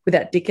with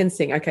that Dickens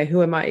thing, okay,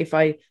 who am I if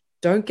I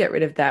don't get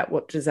rid of that?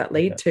 What does that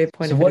lead to?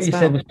 So what you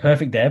said was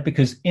perfect there,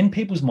 because in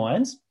people's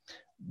minds,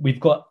 we've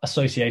got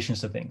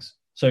associations to things.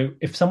 So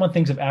if someone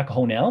thinks of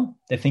alcohol now,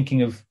 they're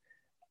thinking of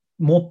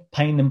more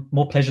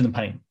pleasure than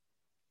pain.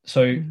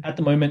 So at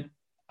the moment,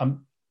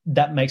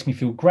 that makes me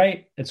feel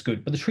great. It's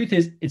good. But the truth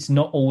is, it's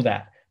not all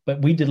that.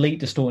 But we delete,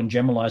 distort, and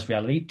generalize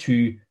reality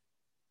to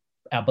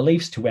our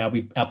beliefs, to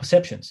our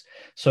perceptions.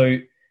 So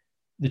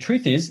the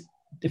truth is,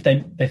 if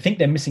they think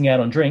they're missing out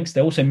on drinks,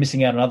 they're also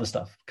missing out on other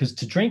stuff. Because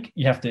to drink,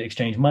 you have to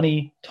exchange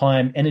money,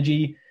 time,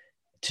 energy.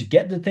 To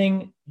get the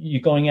thing,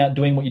 you're going out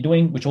doing what you're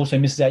doing, which also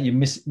misses out.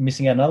 You're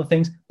missing out on other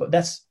things. But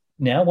that's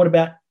now. What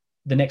about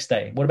the next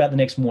day? What about the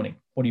next morning?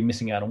 What are you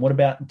missing out on? What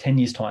about 10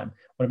 years' time?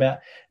 What about,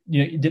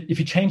 if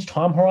you change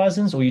time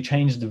horizons or you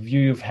change the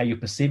view of how you're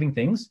perceiving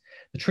things,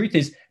 the truth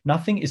is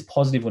nothing is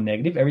positive or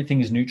negative.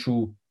 Everything is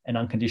neutral and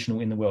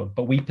unconditional in the world.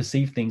 But we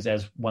perceive things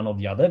as one or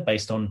the other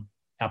based on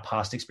our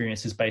past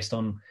experiences, based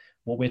on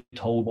what we're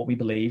told, what we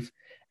believe.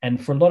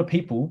 And for a lot of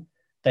people,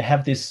 they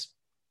have this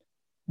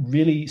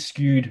really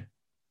skewed,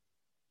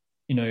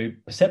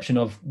 perception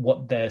of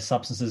what their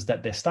substances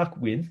that they're stuck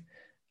with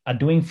are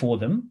doing for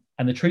them.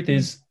 And the truth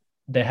is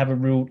they have a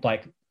real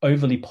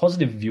overly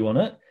positive view on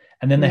it.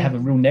 And then they have a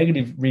real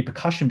negative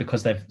repercussion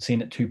because they've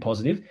seen it too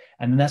positive.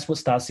 And then that's what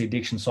starts the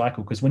addiction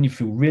cycle. Because when you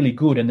feel really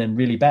good and then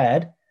really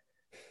bad,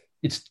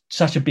 it's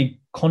such a big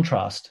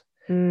contrast.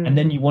 And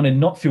then you want to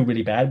not feel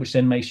really bad, which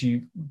then makes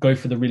you go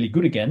for the really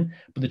good again.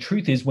 But the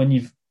truth is, when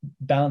you've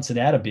balanced it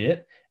out a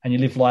bit and you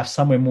live life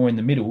somewhere more in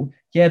the middle,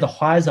 the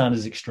highs aren't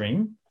as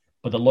extreme,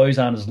 but the lows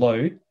aren't as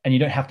low, and you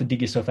don't have to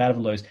dig yourself out of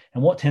the lows.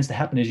 And what tends to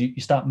happen is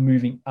you start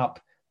moving up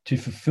to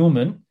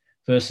fulfillment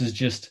versus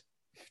just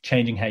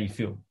changing how you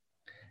feel.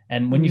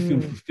 And when you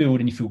feel fulfilled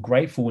and you feel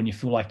grateful and you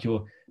feel like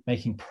you're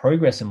making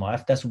progress in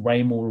life, that's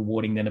way more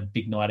rewarding than a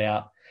big night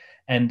out.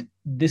 And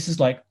this is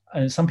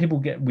and some people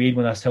get weird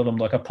when I tell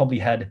them, I probably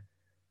had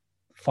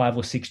 5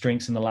 or 6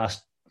 drinks in the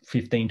last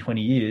 15,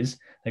 20 years.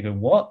 They go,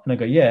 what? And I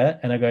go, yeah.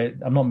 And I go,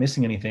 I'm not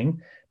missing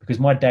anything, because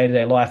my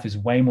day-to-day life is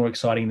way more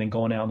exciting than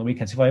going out on the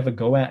weekends. If I ever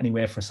go out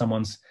anywhere for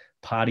someone's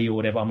party or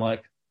whatever, I'm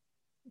like,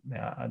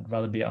 nah, I'd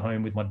rather be at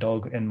home with my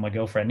dog and my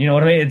girlfriend. You know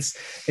what I mean?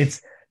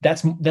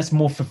 That's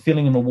more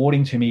fulfilling and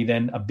rewarding to me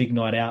than a big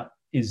night out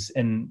is.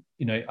 And,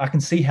 I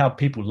can see how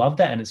people love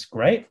that, and it's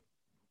great.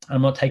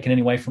 I'm not taking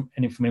any away from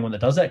anyone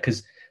that does that,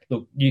 because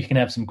look, you can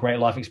have some great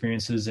life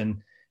experiences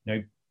and,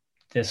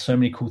 there's so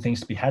many cool things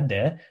to be had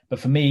there.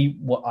 But for me,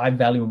 what I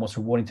value and what's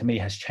rewarding to me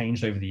has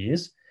changed over the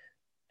years.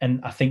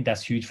 And I think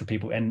that's huge for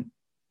people. And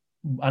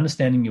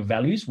understanding your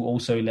values will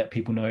also let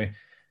people know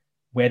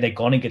where they're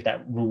going to get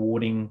that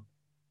rewarding,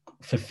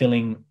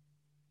 fulfilling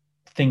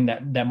thing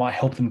that might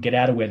help them get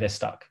out of where they're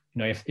stuck.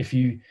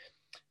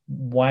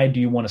 Why do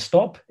you want to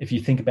stop? If you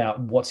think about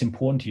what's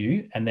important to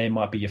you, and they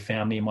might be your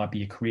family, it might be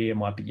your career, it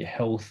might be your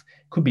health,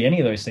 it could be any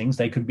of those things.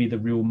 They could be the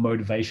real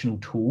motivational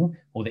tool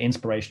or the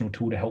inspirational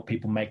tool to help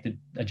people make the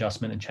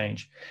adjustment and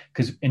change.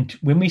 Because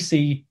when we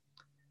see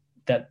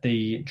that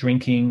the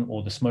drinking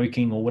or the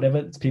smoking or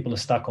whatever people are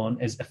stuck on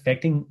is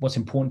affecting what's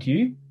important to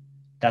you,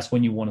 that's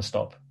when you want to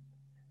stop.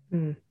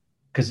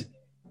 Because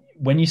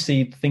when you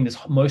see the thing that's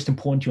most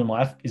important to you in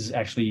life is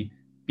actually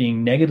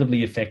being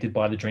negatively affected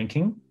by the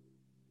drinking,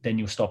 then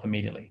you'll stop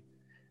immediately,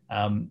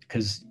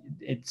 because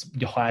it's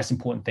your highest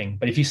important thing.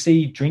 But if you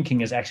see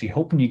drinking as actually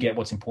helping you get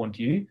what's important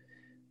to you,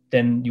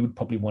 then you would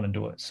probably want to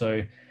do it.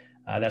 So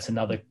that's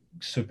another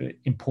super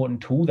important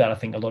tool that I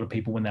think a lot of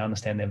people, when they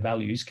understand their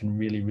values, can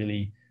really,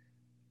 really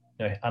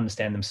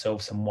understand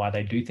themselves and why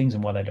they do things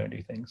and why they don't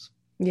do things.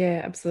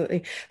 Yeah,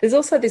 absolutely. There's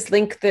also this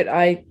link that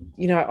I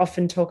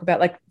often talk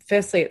about.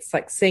 Firstly, it's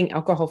seeing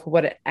alcohol for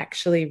what it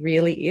actually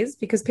really is,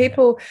 because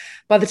people,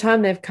 by the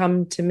time they've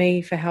come to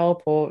me for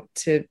help or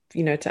to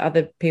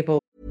other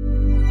people.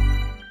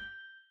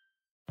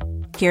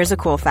 Here's a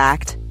cool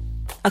fact.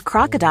 A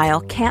crocodile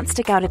can't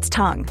stick out its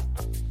tongue.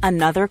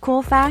 Another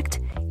cool fact,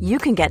 you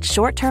can get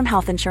short-term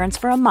health insurance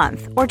for a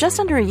month or just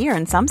under a year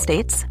in some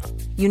states.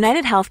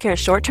 United Healthcare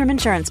short-term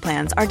insurance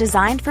plans are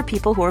designed for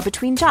people who are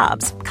between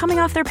jobs, coming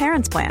off their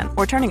parents' plan,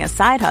 or turning a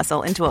side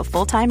hustle into a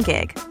full-time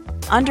gig.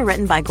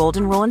 Underwritten by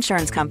Golden Rule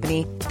Insurance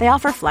Company, they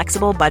offer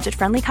flexible,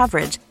 budget-friendly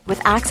coverage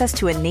with access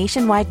to a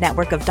nationwide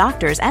network of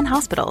doctors and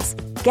hospitals.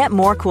 Get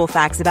more cool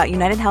facts about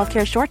United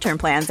Healthcare short-term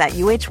plans at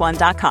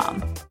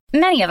uh1.com.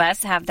 Many of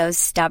us have those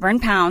stubborn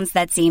pounds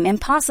that seem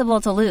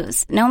impossible to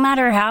lose, no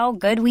matter how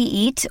good we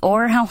eat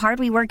or how hard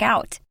we work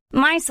out.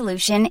 My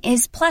solution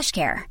is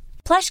PlushCare.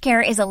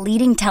 PlushCare is a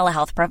leading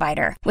telehealth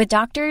provider with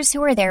doctors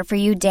who are there for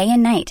you day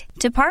and night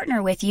to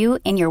partner with you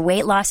in your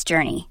weight loss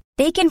journey.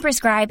 They can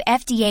prescribe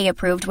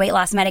FDA-approved weight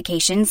loss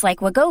medications like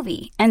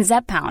Wegovy and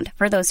Zepbound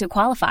for those who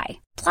qualify.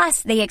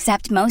 Plus, they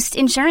accept most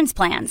insurance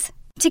plans.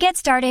 To get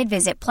started,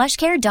 visit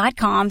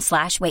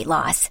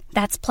plushcare.com/weightloss.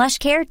 That's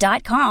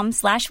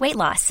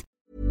plushcare.com/weightloss.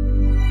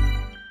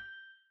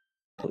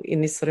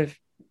 In this sort of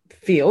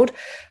field,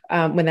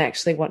 when they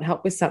actually want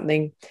help with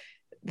something,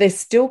 they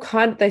still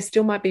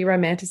might be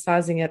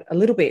romanticizing it a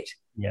little bit.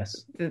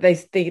 Yes.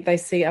 They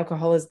see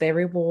alcohol as their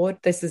reward.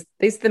 These are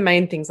the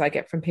main things I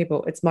get from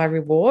people. It's my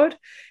reward.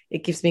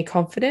 It gives me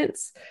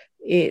confidence.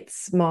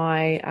 It's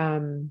my,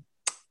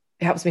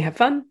 it helps me have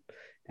fun,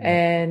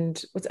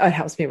 and it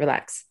helps me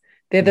relax.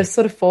 They're the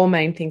sort of 4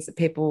 main things that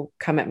people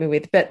come at me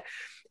with. But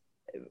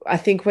I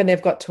think when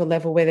they've got to a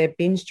level where they're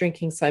binge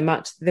drinking so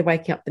much, they're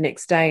waking up the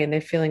next day and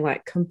they're feeling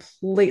like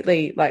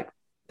completely like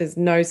there's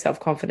no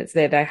self-confidence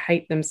there. They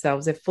hate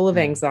themselves. They're full of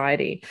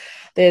anxiety.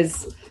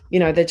 There's,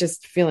 they're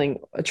just feeling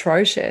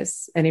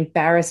atrocious and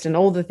embarrassed and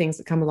all the things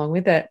that come along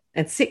with it,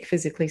 and sick,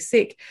 physically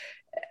sick.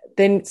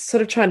 Then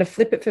sort of trying to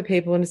flip it for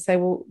people and to say,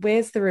 well,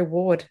 where's the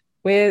reward?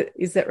 Where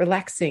is it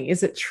relaxing?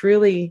 Is it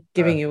truly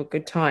giving you a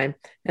good time?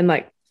 And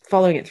like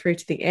following it through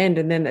to the end.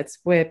 And then that's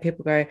where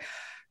people go,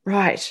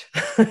 right,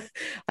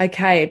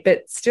 okay.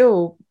 But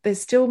still, there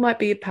still might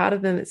be a part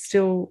of them that's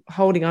still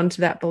holding on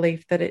to that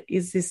belief that it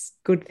is this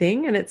good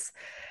thing, and it's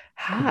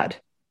hard.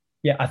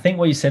 Yeah, I think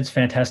what you said is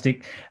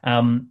fantastic.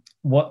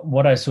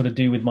 What I sort of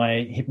do with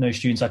my hypno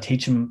students, I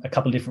teach them a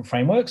couple of different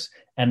frameworks,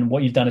 and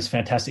what you've done is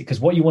fantastic, because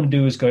what you want to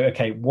do is go,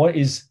 okay, what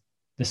is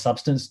the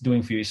substance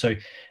doing for you? So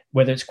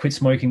whether it's quit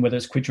smoking, whether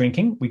it's quit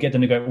drinking, we get them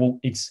to go, well,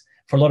 it's,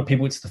 for a lot of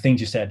people, it's the things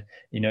you said,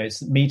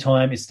 it's me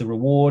time, it's the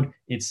reward,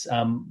 it's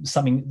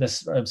something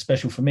that's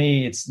special for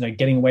me, it's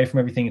getting away from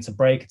everything, it's a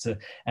break,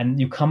 and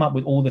you come up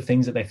with all the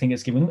things that they think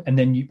it's giving them, and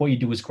then what you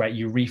do is great,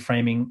 you're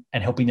reframing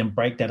and helping them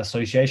break that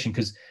association,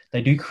 because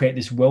they do create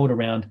this world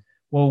around,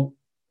 well,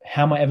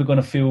 how am I ever going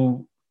to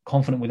feel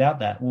confident without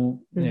that?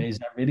 Well, is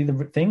that really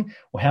the thing?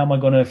 Or how am I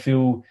going to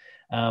feel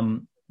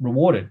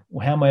rewarded?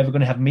 Or how am I ever going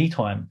to have me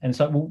time? And it's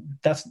like, well,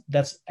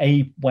 that's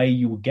a way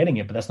you were getting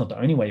it, but that's not the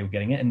only way you're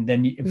getting it. And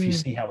then if you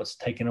see how it's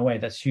taken away,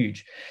 that's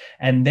huge.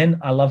 And then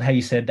I love how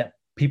you said that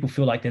people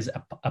feel like there's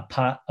a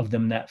part of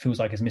them that feels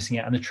like is missing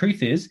out. And the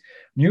truth is,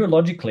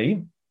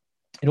 neurologically,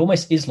 it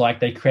almost is like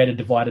they create a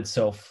divided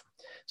self.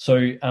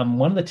 So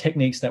one of the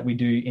techniques that we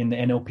do in the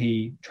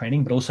NLP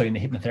training, but also in the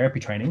hypnotherapy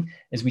training,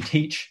 is we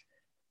teach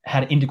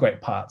how to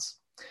integrate parts,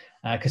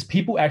 because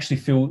people actually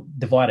feel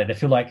divided. They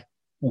feel like,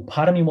 well,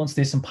 part of me wants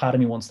this and part of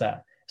me wants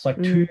that. It's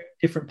like two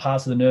different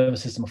parts of the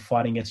nervous system are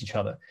fighting against each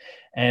other.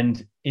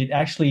 And it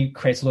actually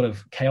creates a lot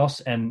of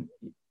chaos and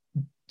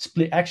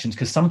split actions,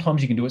 because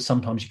sometimes you can do it,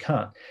 sometimes you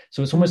can't.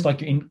 So it's almost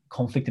like you're in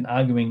conflict and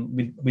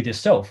arguing with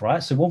yourself,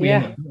 right? So what we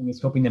end up doing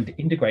is helping them to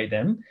integrate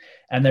them,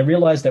 and they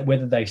realize that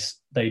whether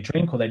they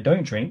drink or they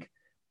don't drink,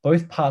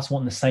 both parts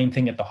want the same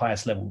thing at the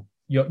highest level.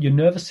 Your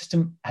nervous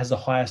system has the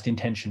highest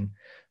intention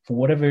for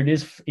whatever it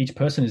is. Each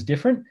person is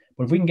different,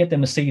 but if we can get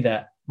them to see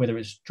that whether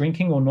it's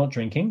drinking or not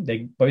drinking,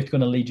 they're both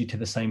going to lead you to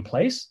the same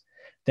place,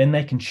 then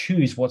they can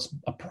choose what's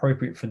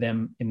appropriate for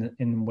them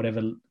in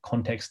whatever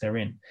context they're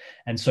in.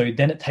 And so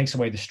then it takes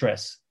away the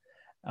stress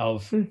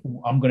of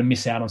I'm going to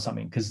miss out on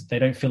something, because they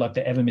don't feel like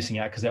they're ever missing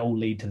out, because they all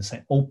lead to the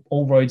same,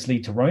 all roads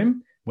lead to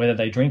Rome. Whether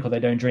they drink or they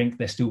don't drink,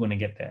 they're still going to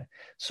get there.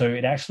 So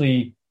it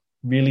actually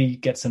really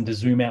gets them to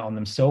zoom out on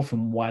themselves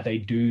and why they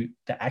do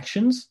the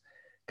actions,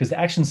 because the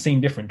actions seem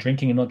different,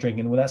 drinking and not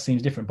drinking. Well, that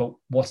seems different, but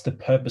what's the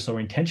purpose or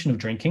intention of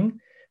drinking?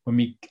 When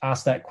we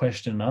ask that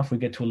question enough, we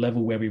get to a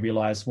level where we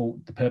realize, well,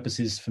 the purpose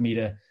is for me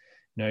to,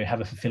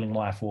 have a fulfilling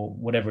life, or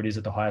whatever it is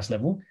at the highest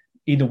level.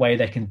 Either way,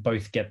 they can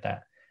both get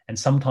that. And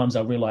sometimes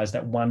I'll realize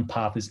that one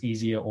path is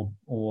easier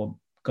or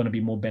going to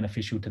be more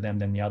beneficial to them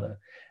than the other.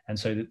 And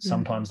so that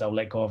sometimes they'll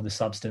let go of the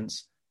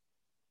substance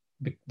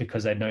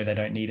because they know they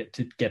don't need it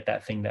to get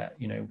that thing that,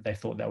 they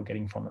thought they were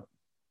getting from it.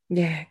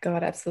 Yeah,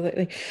 God,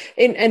 absolutely.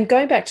 And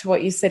going back to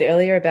what you said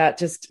earlier about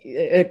just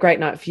a great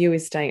night for you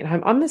is staying at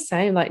home. I'm the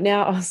same. Like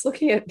now, I was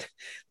looking at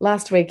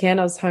last weekend,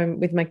 I was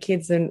home with my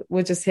kids and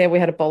we're just here. We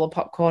had a bowl of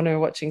popcorn and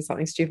we're watching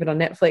something stupid on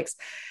Netflix.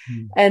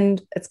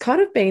 And it's kind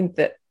of been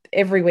that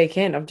every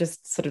weekend I'm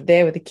just sort of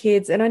there with the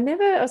kids. And I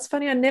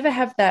never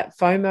have that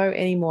FOMO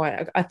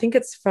anymore. I think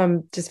it's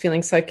from just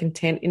feeling so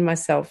content in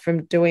myself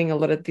from doing a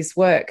lot of this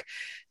work,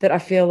 that I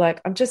feel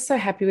like I'm just so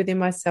happy within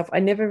myself.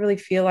 I never really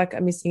feel like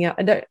I'm missing out.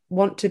 I don't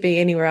want to be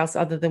anywhere else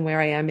other than where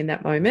I am in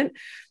that moment.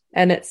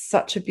 And it's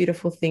such a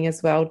beautiful thing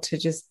as well to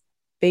just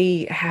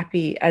be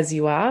happy as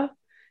you are.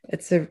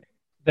 It's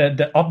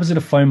the opposite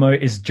of FOMO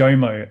is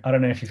JOMO. I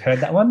don't know if you've heard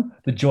that one.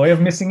 The joy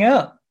of missing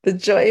out. The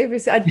joy of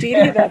missing out. I did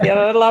hear that. Yeah,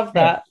 I love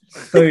that.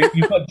 So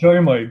you've got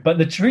JOMO. But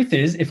the truth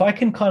is, if I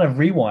can kind of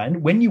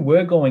rewind, when you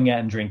were going out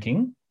and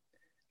drinking,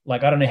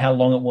 like I don't know how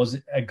long it was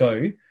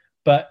ago,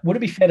 but would it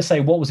be fair to say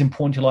what was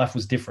important to your life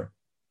was different?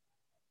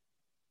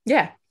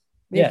 Yeah.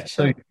 Yeah.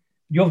 Sure. So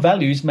your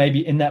values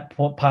maybe in that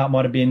part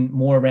might have been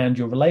more around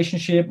your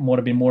relationship, might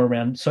have been more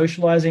around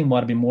socializing,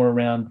 might have been more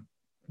around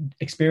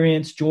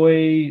experience,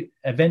 joy,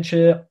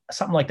 adventure,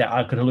 something like that.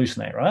 I could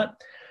hallucinate, right?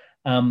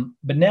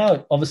 But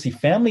now obviously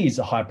family is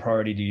a high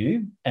priority to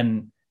you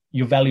and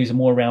your values are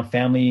more around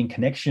family and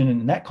connection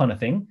and that kind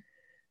of thing.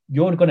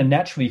 You're going to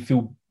naturally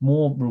feel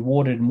more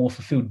rewarded and more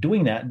fulfilled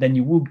doing that than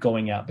you would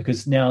going out,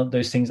 because now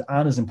those things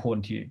aren't as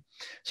important to you.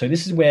 So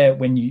this is where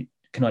when you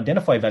can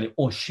identify value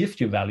or shift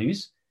your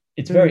values,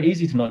 it's very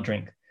easy to not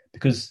drink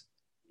because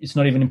it's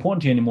not even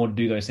important to you anymore to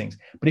do those things.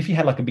 But if you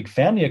had like a big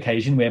family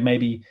occasion where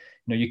maybe,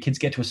 your kids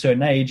get to a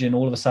certain age and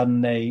all of a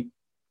sudden they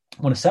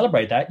want to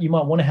celebrate that, you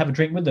might want to have a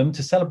drink with them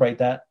to celebrate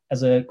that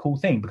as a cool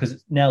thing because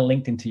it's now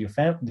linked into your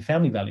the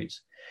family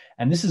values.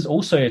 And this is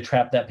also a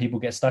trap that people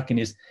get stuck in,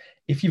 is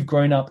if you've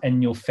grown up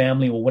and your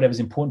family or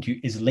whatever's important to you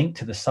is linked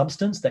to the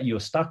substance that you're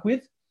stuck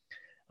with,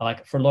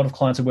 Like for a lot of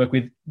clients I work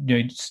with,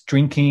 just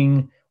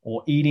drinking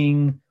or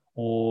eating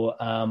or,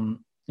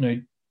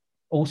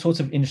 all sorts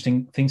of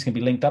interesting things can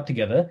be linked up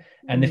together.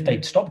 And if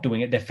they stop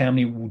doing it, their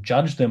family will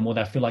judge them, or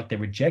they feel like they're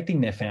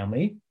rejecting their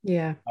family.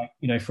 Yeah.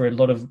 For a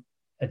lot of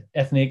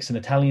ethnics and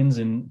Italians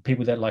and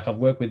people that like I've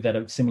worked with that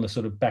have similar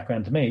sort of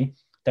background to me,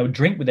 they would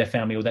drink with their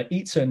family or they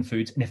eat certain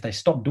foods. And if they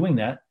stop doing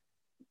that,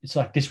 it's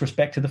like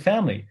disrespect to the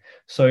family.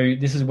 So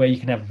this is where you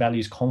can have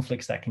values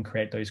conflicts that can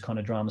create those kind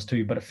of dramas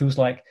too. But it feels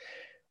like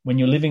when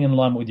you're living in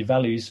alignment with your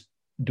values,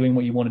 doing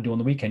what you want to do on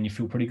the weekend, you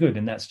feel pretty good.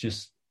 And that's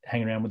just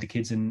hanging around with the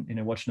kids and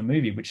watching a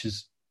movie, which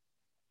is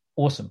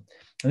awesome.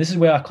 And this is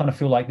where I kind of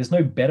feel like there's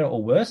no better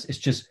or worse. It's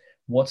just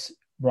what's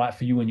right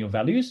for you and your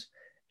values,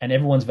 and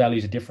everyone's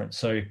values are different.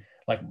 So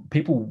like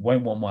people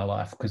won't want my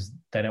life because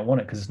they don't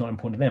want it because it's not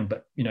important to them.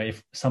 But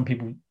if some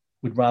people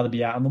would rather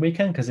be out on the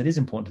weekend because it is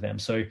important to them.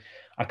 So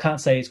I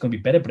can't say it's going to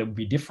be better, but it would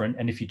be different.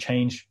 And if you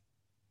change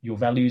your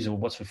values or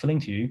what's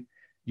fulfilling to you,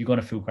 you're going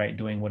to feel great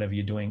doing whatever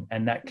you're doing.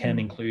 And that can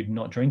include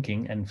not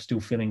drinking and still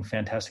feeling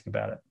fantastic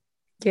about it.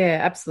 Yeah,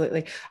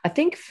 absolutely. I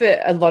think for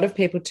a lot of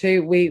people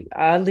too, we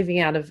are living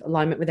out of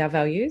alignment with our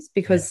values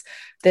because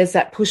there's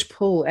that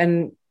push-pull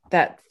and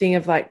that thing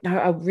of like, no,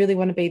 I really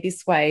want to be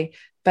this way,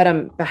 but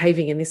I'm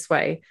behaving in this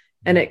way.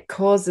 And it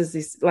causes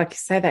this, like you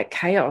say, that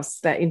chaos,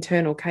 that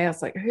internal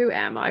chaos. Like, who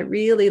am I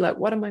really? Like,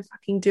 what am I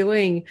fucking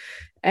doing?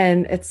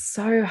 And it's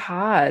so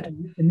hard.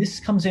 And this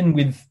comes in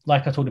with,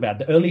 like I talked about,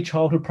 the early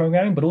childhood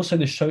programming, but also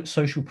the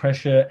social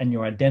pressure and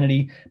your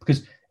identity,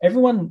 because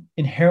everyone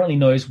inherently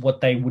knows what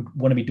they would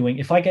want to be doing.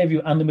 If I gave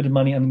you unlimited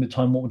money, unlimited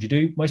time, what would you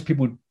do? Most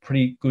people would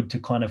pretty good to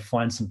kind of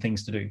find some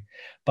things to do.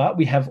 But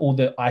we have all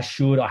the I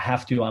should, I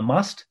have to, I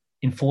must,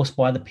 enforced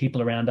by the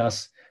people around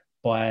us,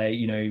 by,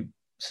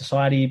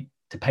 society,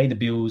 to pay the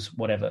bills,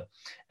 whatever.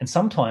 And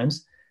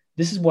sometimes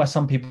this is why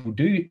some people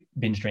do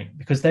binge drink,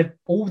 because they've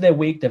all their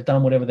week, they've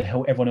done whatever the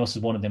hell everyone else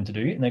has wanted them to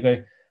do. And they go,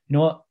 you know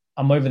what?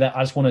 I'm over that.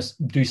 I just want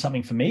to do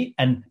something for me.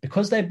 And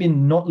because they've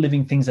been not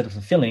living things that are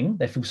fulfilling,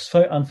 they feel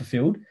so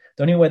unfulfilled.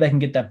 The only way they can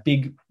get that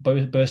big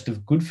burst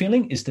of good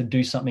feeling is to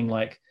do something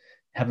like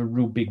have a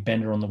real big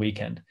bender on the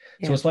weekend.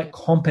 Yeah. So it's like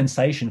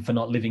compensation for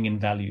not living in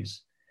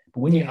values.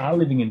 But when you are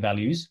living in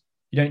values,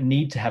 you don't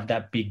need to have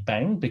that big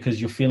bang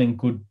because you're feeling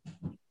good.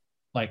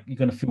 Like you're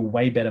going to feel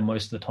way better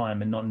most of the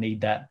time and not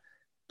need that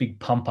big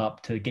pump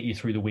up to get you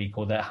through the week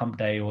or that hump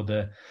day or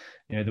the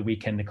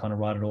weekend to kind of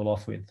write it all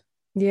off with.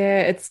 Yeah,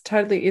 it's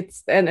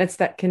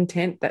that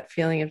content, that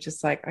feeling of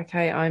just like,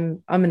 okay,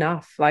 I'm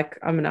enough. Like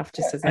I'm enough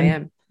just as I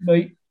am.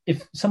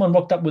 If someone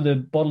rocked up with a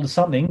bottle of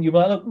something, you're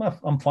like, look,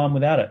 I'm fine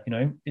without it.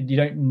 You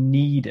don't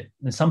need it.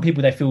 And some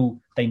people, they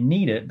feel they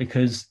need it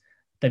because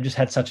they've just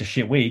had such a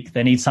shit week.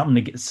 They need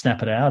something to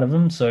snap it out of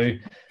them. So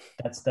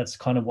that's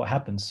kind of what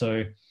happens.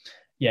 So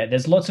yeah,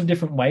 there's lots of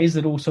different ways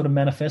that all sort of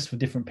manifest for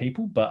different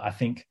people, but I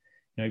think,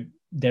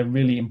 they're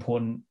really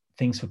important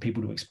things for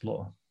people to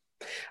explore.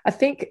 I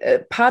think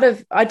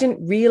I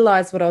didn't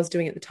realize what I was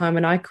doing at the time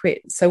when I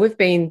quit. So we've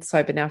been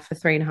sober now for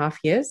 3.5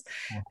 years.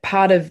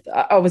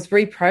 Yeah. I was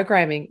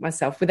reprogramming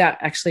myself without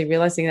actually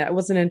realizing that. It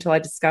wasn't until I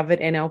discovered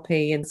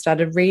NLP and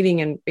started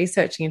reading and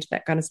researching into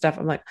that kind of stuff.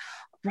 I'm like,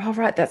 oh,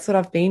 right, that's what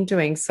I've been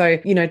doing. So,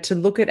 to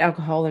look at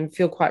alcohol and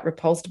feel quite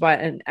repulsed by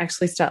it and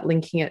actually start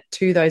linking it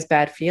to those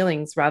bad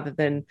feelings rather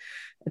than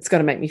it's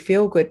going to make me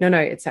feel good. No,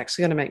 it's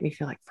actually going to make me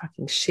feel like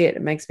fucking shit.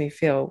 It makes me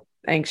feel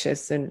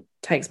anxious and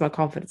takes my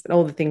confidence and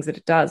all the things that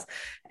it does.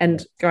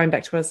 And going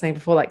back to what I was saying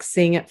before, like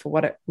seeing it for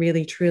what it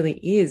really truly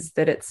is,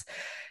 that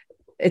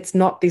it's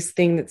not this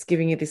thing that's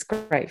giving you this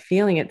great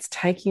feeling. It's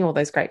taking all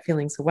those great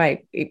feelings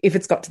away if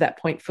it's got to that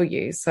point for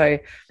you. So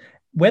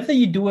whether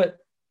you do it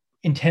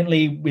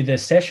intently with a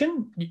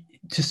session,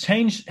 to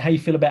change how you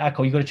feel about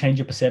alcohol, you've got to change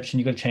your perception,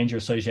 you've got to change your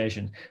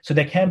association. So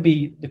there can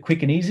be the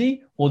quick and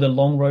easy or the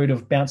long road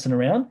of bouncing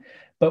around.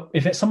 But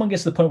if someone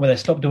gets to the point where they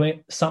stop doing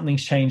it,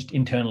 something's changed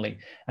internally.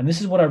 And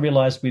this is what I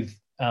realized with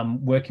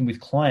working with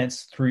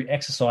clients through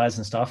exercise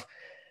and stuff.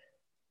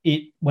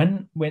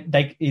 When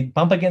they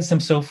bump against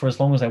themselves for as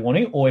long as they want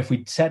to, or if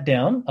we sat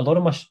down, a lot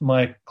of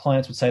my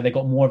clients would say they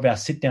got more of our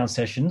sit down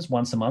sessions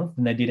once a month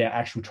than they did our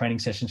actual training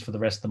sessions for the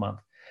rest of the month.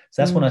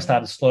 So that's when I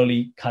started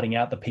slowly cutting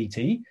out the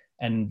PT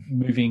and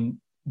moving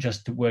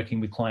just to working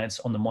with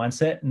clients on the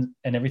mindset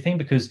and everything,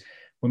 because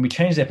when we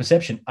changed their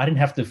perception, I didn't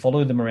have to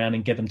follow them around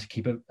and get them to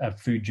keep a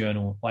food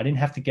journal. I didn't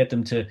have to get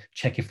them to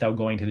check if they were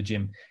going to the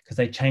gym, because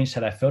they changed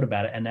how they felt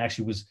about it, and it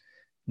actually was,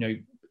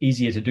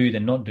 easier to do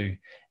than not do.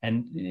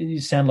 And you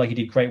sound like you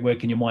did great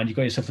work in your mind. You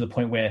got yourself to the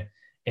point where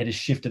it has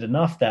shifted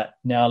enough that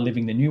now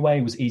living the new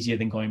way was easier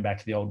than going back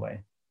to the old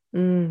way.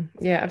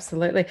 Yeah,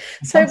 absolutely.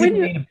 So when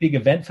you need a big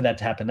event for that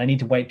to happen, they need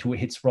to wait till it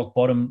hits rock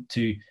bottom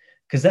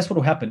because that's what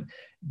will happen.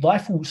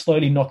 Life will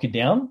slowly knock you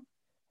down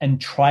and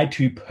try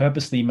to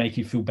purposely make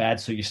you feel bad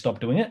so you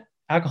stop doing it.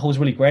 Alcohol is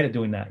really great at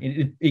doing that.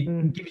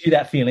 It gives you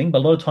that feeling, but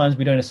a lot of times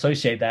we don't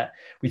associate that.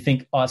 We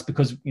think, it's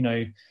because,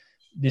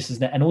 this is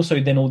that. And also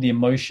then all the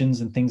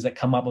emotions and things that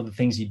come up, or the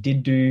things you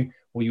did do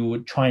or you were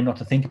trying not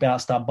to think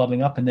about, start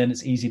bubbling up, and then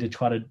it's easy to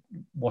try to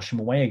wash them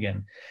away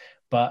again.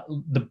 but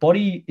the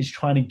body is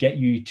trying to get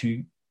you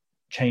to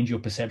change your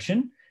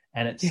perception.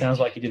 And it sounds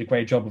like you did a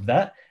great job of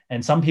that.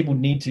 And some people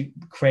need to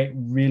create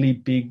really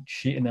big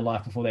shit in their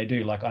life before they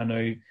do. Like I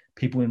know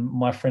people in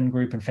my friend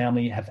group and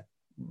family have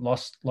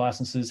lost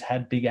licenses,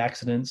 had big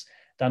accidents,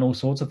 done all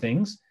sorts of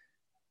things,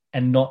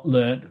 and not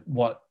learned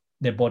what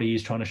their body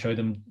is trying to show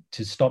them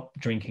to stop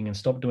drinking and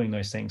stop doing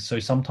those things. So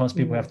sometimes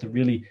people have to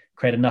really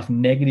create enough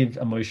negative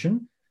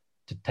emotion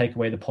to take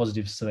away the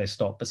positives so they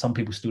stop. But some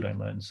people still don't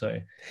learn. So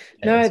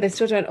no, they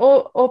still don't.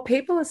 Or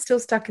people are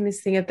still stuck in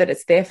this thing of that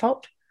it's their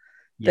fault.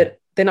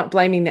 That they're not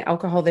blaming the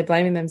alcohol, they're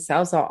blaming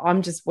themselves. Oh,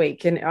 I'm just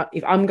weak, and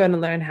if I'm going to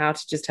learn how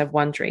to just have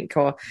one drink,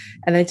 and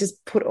they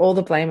just put all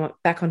the blame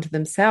back onto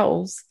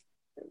themselves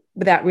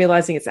without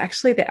realizing it's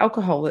actually the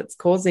alcohol that's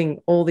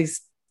causing all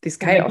this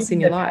chaos in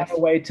your life.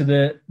 Away to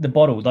the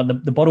bottle.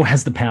 The bottle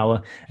has the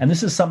power, and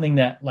this is something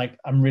that like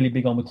I'm really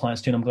big on with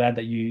clients too. And I'm glad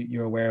that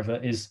you're aware of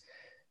it. Is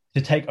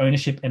to take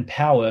ownership and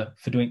power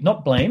for doing,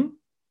 not blame,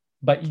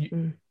 but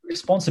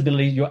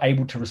responsibility. You're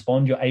able to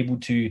respond. You're able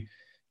to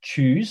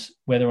choose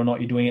whether or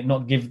not you're doing it,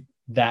 not give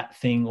that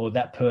thing or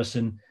that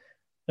person,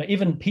 or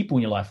even people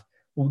in your life.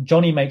 Well,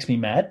 Johnny makes me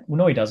mad. Well,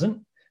 no, he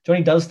doesn't.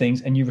 Johnny does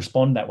things and you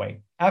respond that way.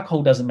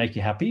 Alcohol doesn't make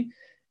you happy.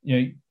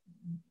 You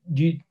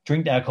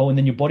drink alcohol and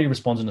then your body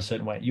responds in a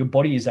certain way. Your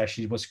body is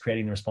actually what's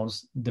creating the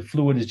response. The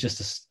fluid is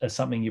just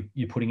something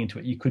you're putting into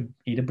it. You could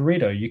eat a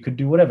burrito, you could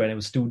do whatever, and it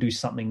will still do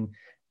something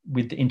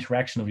with the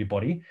interaction of your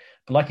body.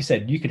 But like you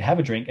said, you could have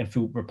a drink and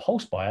feel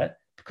repulsed by it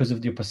because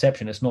of your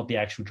perception. It's not the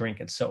actual drink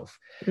itself.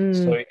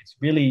 So it's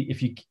really,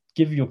 if you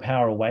give your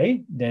power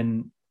away,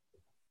 then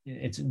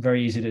it's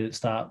very easy to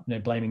start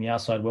blaming the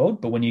outside world.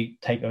 But when you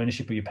take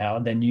ownership of your power,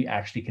 then you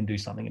actually can do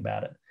something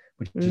about it,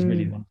 which is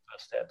really one of the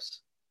first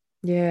steps.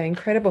 Yeah,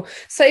 incredible.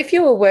 So if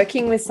you were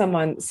working with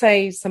someone,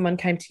 say someone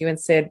came to you and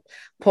said,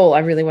 Paul, I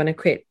really want to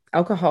quit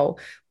alcohol,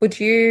 would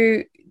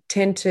you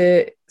tend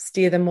to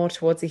steer them more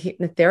towards a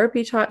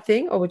hypnotherapy type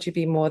thing, or would you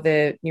be more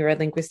the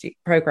neuro-linguistic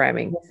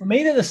programming? Well, for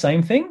me, they're the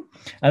same thing.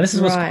 This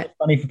is what's kind of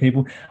funny for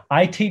people.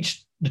 I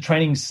teach the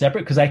training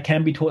separate because they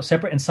can be taught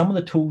separate. And some of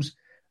the tools,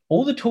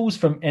 all the tools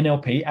from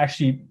NLP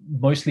actually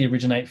mostly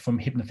originate from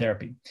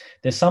hypnotherapy.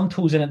 There's some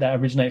tools in it that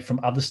originate from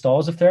other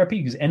styles of therapy,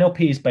 because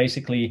NLP is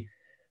basically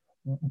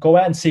go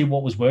out and see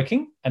what was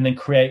working and then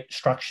create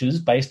structures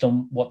based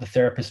on what the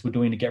therapists were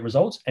doing to get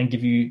results and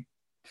give you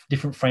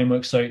different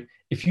frameworks. So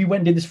if you went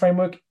and did this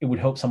framework, it would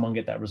help someone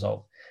get that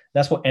result.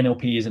 That's what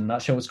NLP is in a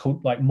nutshell. It's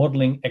called like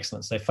modeling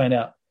excellence. They find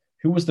out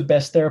who was the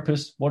best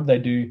therapist, what did they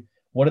do,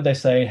 what did they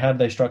say, how did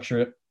they structure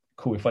it?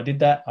 Cool. If I did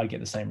that, I'd get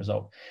the same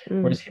result.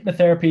 Whereas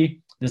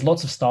hypnotherapy, there's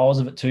lots of styles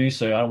of it too.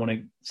 So I don't want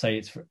to say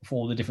it's for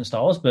all the different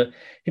styles, but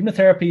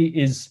hypnotherapy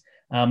is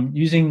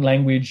using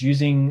language,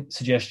 using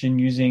suggestion,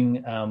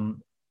 using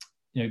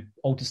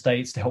altered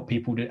states to help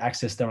people to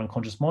access their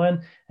unconscious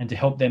mind and to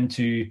help them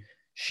to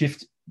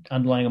shift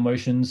underlying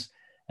emotions,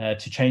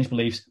 to change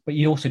beliefs. But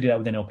you also do that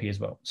with NLP as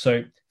well.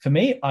 So for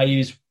me, I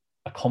use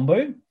a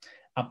combo.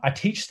 I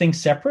teach things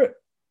separate,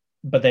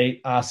 but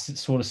they are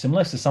sort of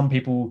similar. So some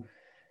people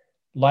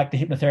like the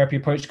hypnotherapy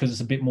approach because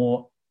it's a bit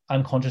more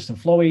unconscious and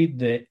flowy.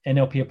 The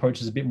NLP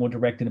approach is a bit more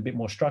direct and a bit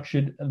more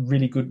structured,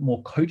 really good,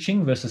 more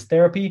coaching versus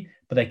therapy,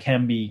 but they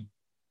can be,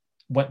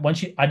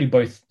 I do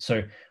both.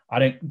 So I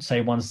don't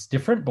say one's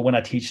different, but when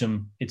I teach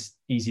them, it's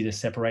easy to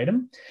separate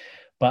them.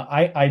 But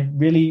I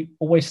really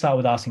always start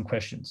with asking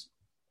questions.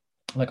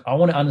 Like, I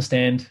want to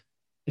understand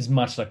as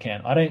much as I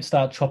can. I don't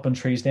start chopping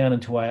trees down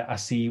until I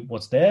see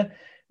what's there.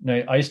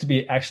 No, I used to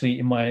be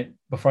actually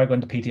before I got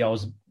into PT, I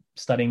was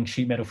studying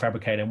sheet metal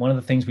fabricator. And one of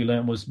the things we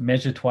learned was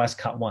measure twice,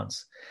 cut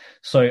once.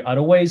 So I'd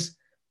always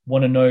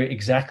want to know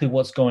exactly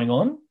what's going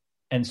on.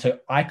 And so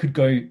I could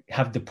go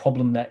have the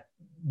problem that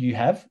you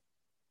have.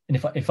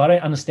 And if I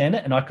don't understand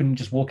it and I couldn't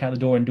just walk out the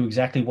door and do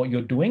exactly what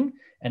you're doing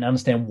and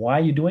understand why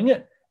you're doing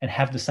it and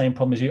have the same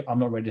problem as you, I'm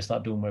not ready to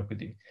start doing work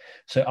with you.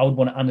 So I would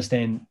want to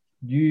understand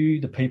you,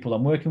 the people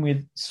I'm working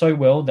with, so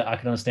well that I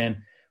can understand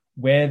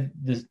where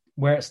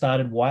it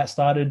started, why it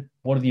started,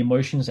 what are the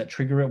emotions that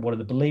trigger it, what are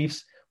the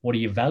beliefs, what are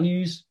your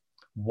values,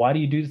 why do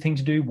you do the things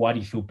you do, why do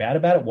you feel bad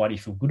about it, why do you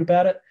feel good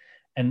about it,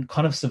 and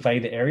kind of survey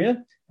the area.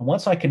 And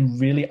once I can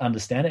really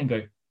understand it and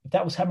go, if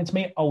that was happening to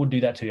me, I would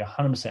do that to you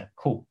 100%.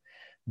 Cool.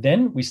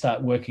 Then we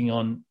start working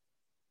on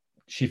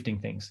shifting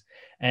things.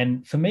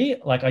 And for me,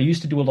 like, I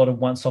used to do a lot of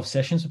once-off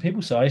sessions with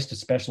people. So I used to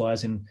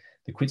specialize in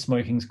the quit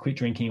smoking, quit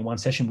drinking in one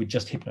session with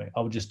just hypno.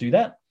 I would just do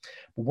that.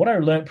 But what I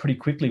learned pretty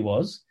quickly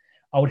was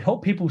I would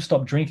help people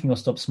stop drinking or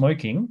stop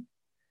smoking,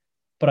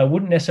 but I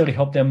wouldn't necessarily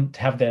help them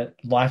to have their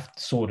life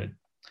sorted.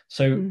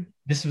 So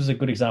this was a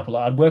good example.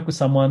 I'd work with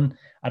someone,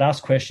 I'd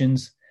ask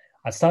questions,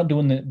 I'd start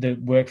doing the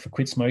work for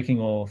quit smoking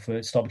or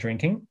for stop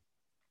drinking.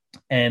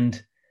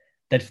 And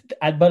they'd at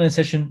the end of the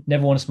session,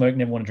 never want to smoke,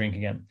 never want to drink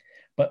again.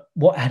 But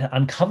what I had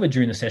uncovered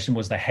during the session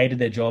was they hated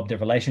their job, their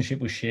relationship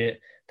was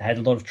shit, they had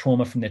a lot of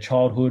trauma from their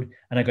childhood.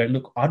 And I go,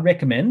 look, I'd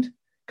recommend,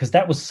 because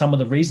that was some of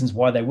the reasons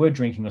why they were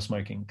drinking or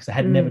smoking, because they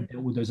had never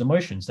dealt with those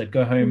emotions. They'd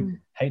go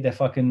home, hate their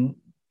fucking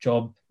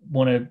job,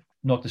 want to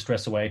knock the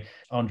stress away.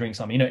 I'll drink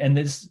something, and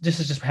this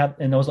is just how,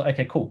 and I was like,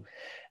 okay, cool.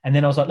 And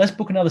then I was like, let's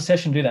book another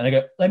session, do that. And I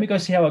go, let me go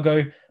see how I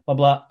go, blah,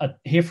 blah. I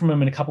hear from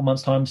him in a couple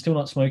months' time, still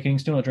not smoking,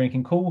 still not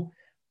drinking. Cool.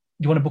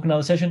 You want to book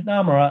another session? No,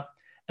 I'm all right.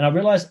 And I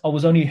realized I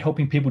was only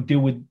helping people deal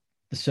with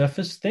the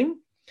surface thing.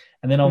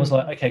 And then I was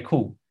like, okay,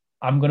 cool.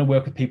 I'm going to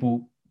work with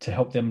people to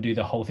help them do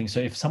the whole thing.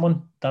 So if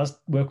someone does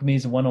work with me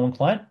as a one-on-one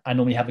client, I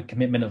normally have a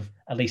commitment of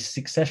at least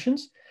 6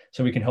 sessions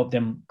so we can help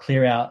them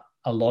clear out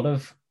a lot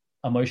of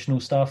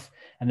emotional stuff.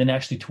 And then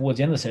actually towards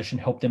the end of the session,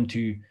 help them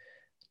to,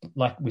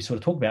 like we sort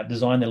of talked about,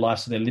 design their life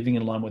so they're living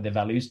in line with their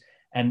values.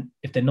 And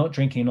if they're not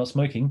drinking and not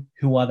smoking,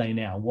 who are they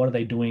now? What are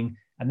they doing?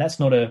 And that's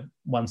not a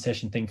one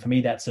session thing. For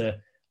me, that's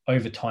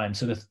over time.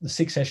 So the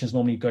 6 sessions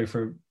normally go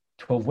for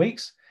 12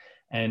 weeks.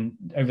 And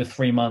over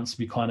 3 months,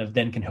 we kind of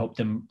then can help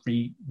them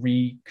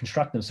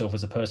reconstruct themselves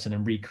as a person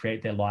and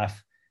recreate their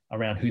life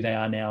around who they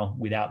are now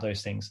without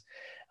those things,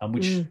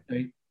 which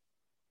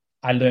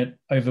I learned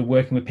over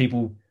working with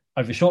people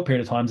over a short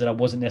period of times that I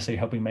wasn't necessarily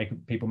helping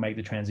people make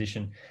the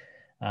transition.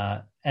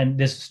 And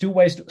there's still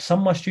ways, some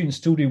of my students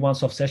still do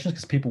once-off sessions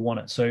because people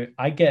want it. So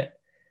I get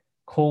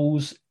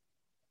calls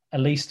at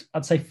least,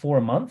 I'd say 4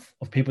 a month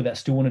of people that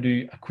still want to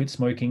do a quit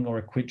smoking or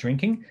a quit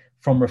drinking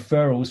from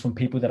referrals from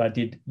people that I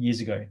did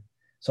years ago.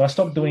 So I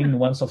stopped doing the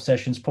once-off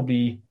sessions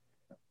probably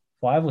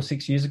 5 or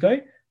 6 years ago,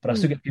 but I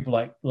still get people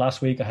like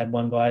last week I had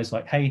one guy's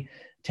like, hey,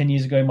 10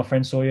 years ago, my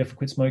friend saw you for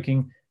quit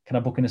smoking. Can I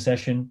book in a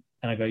session?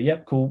 And I go,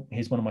 yep, cool.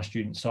 Here's one of my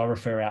students. So I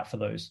refer out for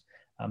those.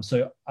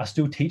 So I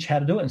still teach how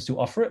to do it and still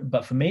offer it.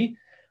 But for me,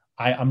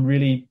 I'm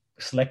really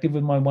selective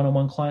with my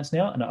one-on-one clients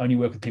now. And I only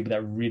work with people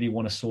that really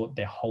want to sort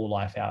their whole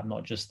life out,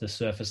 not just the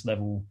surface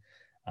level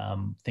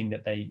thing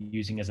that they're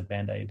using as a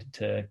Band-Aid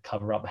to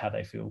cover up how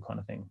they feel kind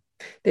of thing.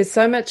 There's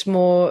so much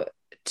more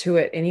to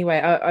it anyway.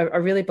 I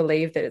really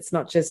believe that it's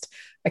not just,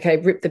 okay,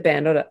 rip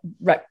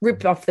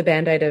off the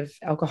Band-Aid of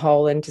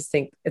alcohol and just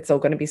think it's all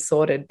going to be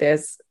sorted.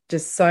 There's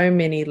just so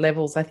many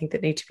levels I think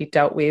that need to be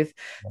dealt with,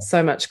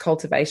 so much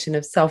cultivation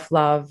of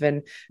self-love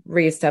and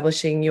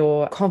reestablishing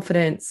your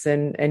confidence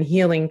and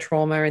healing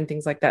trauma and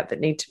things like that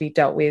need to be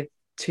dealt with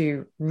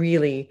to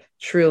really,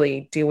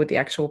 truly deal with the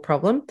actual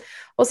problem.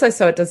 Also,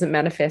 so it doesn't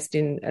manifest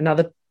in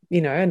another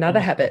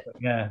habit.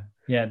 Yeah.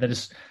 They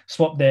just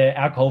swap their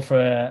alcohol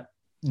for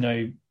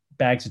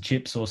bags of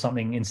chips or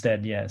something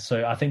instead. Yeah.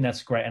 So I think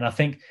that's great. And I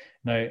think,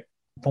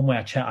 from where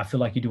I chat, I feel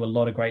like you do a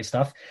lot of great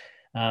stuff.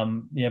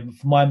 From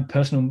my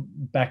personal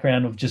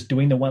background of just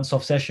doing the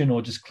once-off session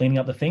or just cleaning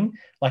up the thing,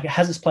 like it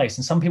has its place.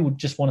 And some people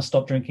just want to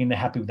stop drinking and they're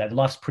happy with that. Their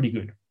life's pretty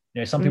good.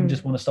 Some people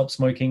just want to stop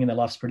smoking and their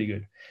life's pretty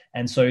good.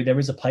 And so there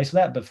is a place for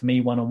that. But for me,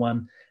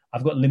 one-on-one,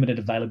 I've got limited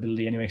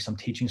availability anyway, because I'm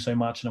teaching so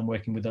much and I'm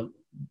working with a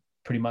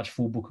pretty much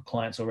full book of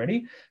clients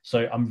already.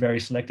 So I'm very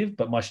selective,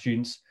 but my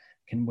students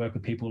can work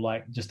with people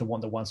like just to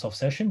want the once-off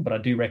session. But I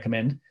do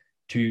recommend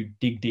to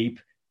dig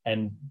deep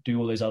and do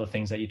all those other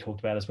things that you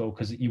talked about as well,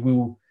 because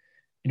it'll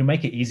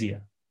make it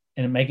easier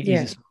and it'll make it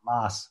easier to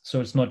last.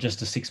 So it's not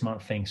just a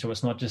 6-month thing. So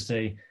it's not just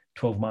a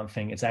 12-month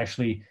thing. It's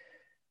actually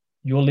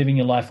you're living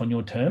your life on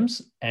your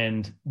terms,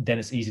 and then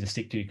it's easy to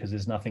stick to because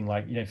there's nothing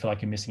like, you don't feel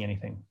like you're missing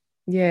anything.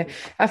 Yeah.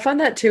 I find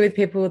that too with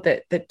people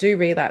that do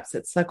relapse.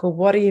 It's like, well,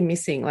 what are you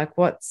missing? Like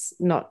what's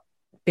not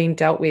being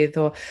dealt with?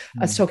 Or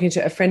I was talking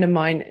to a friend of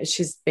mine,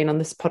 she's been on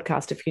this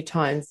podcast a few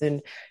times,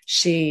 and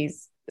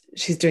she's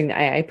doing the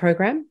AA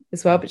program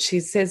as well. But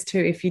she says too,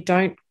 if you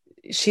don't,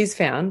 she's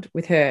found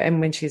with her, and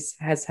when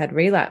has had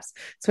relapse,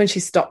 it's when she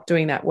stopped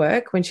doing that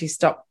work, when she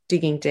stopped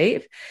digging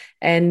deep.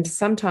 And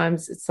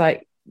sometimes it's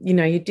like,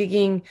 you're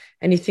digging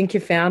and you think you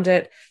found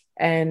it,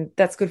 and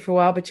that's good for a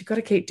while, but you've got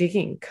to keep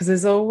digging because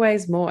there's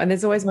always more, and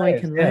there's always more you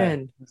can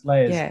learn. There's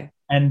layers. Yeah.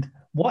 And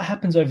what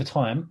happens over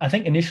time, I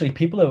think initially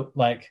people are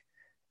like,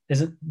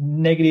 there's a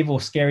negative or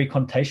scary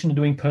connotation to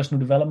doing personal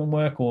development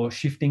work or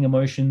shifting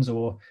emotions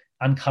or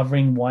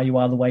uncovering why you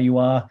are the way you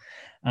are.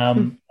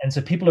 And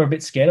so people are a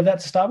bit scared of that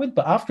to start with.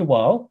 But after a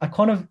while, I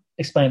kind of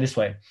explain it this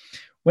way.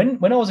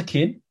 When I was a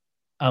kid,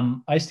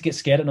 I used to get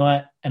scared at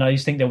night, and I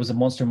used to think there was a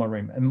monster in my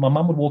room. And my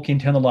mum would walk in,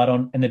 turn the light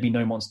on, and there'd be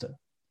no monster.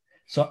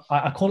 So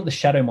I call it the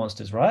shadow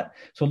monsters, right?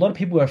 So a lot of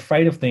people are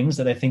afraid of things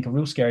that they think are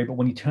real scary, but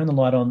when you turn the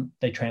light on,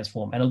 they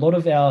transform. And a lot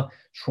of our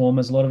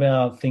traumas, a lot of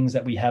our things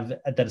that we have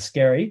that are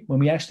scary, when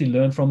we actually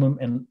learn from them,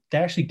 and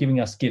they're actually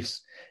giving us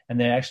gifts, and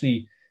they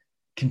actually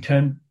can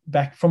turn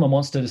back from a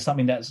monster to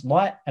something that's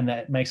light and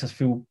that makes us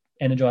feel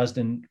energized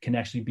and can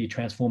actually be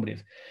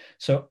transformative.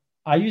 So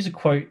I use a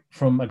quote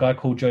from a guy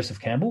called Joseph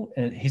Campbell,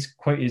 and his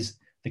quote is,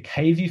 "The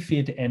cave you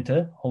fear to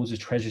enter holds the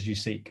treasures you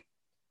seek."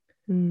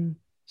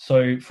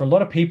 So for a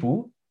lot of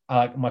people,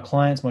 my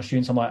clients, my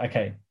students, I'm like,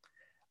 okay,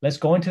 let's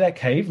go into that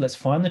cave. Let's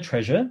find the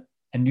treasure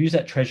and use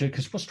that treasure.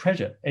 Because what's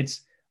treasure?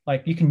 It's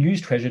like you can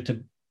use treasure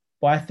to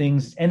buy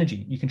things,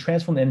 energy. You can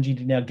transform the energy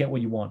to now get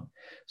what you want.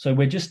 So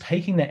we're just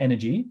taking that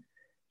energy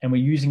and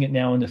we're using it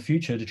now in the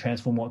future to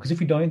transform what? Because if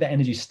we don't, that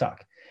energy's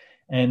stuck.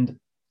 And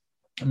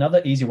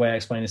another easy way I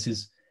explain this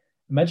is,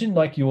 imagine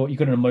like you've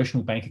got an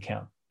emotional bank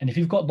account. And if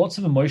you've got lots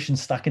of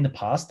emotions stuck in the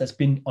past that's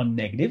been on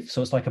negative,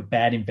 so it's like a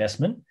bad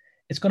investment,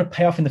 it's going to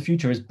pay off in the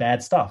future as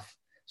bad stuff.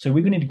 So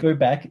we're going to need to go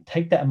back,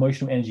 take that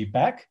emotional energy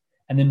back,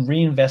 and then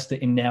reinvest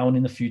it in now and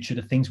in the future,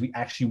 the things we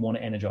actually want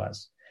to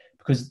energize.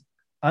 Because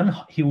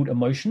unhealed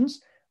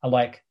emotions are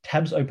like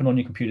tabs open on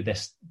your computer. They're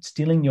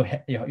stealing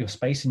your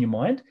space in your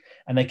mind,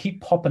 and they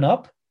keep popping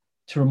up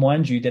to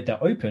remind you that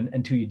they're open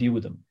until you deal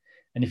with them.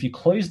 And if you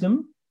close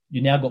them,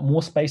 you now got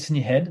more space in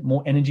your head,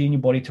 more energy in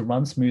your body to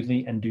run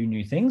smoothly and do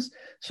new things.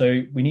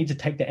 So we need to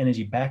take that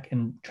energy back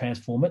and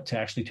transform it to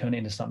actually turn it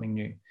into something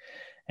new.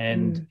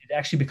 And it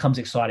actually becomes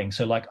exciting.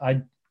 So like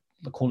I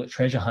call it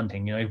treasure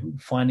hunting,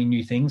 finding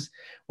new things.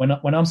 When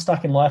I'm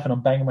stuck in life and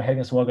I'm banging my head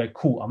against the wall, I go,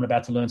 cool, I'm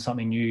about to learn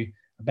something new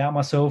about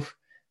myself.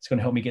 It's going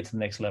to help me get to the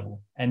next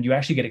level. And you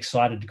actually get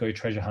excited to go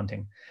treasure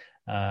hunting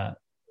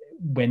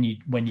when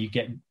you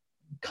get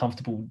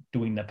comfortable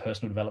doing that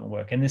personal development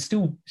work. And it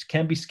still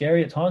can be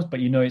scary at times,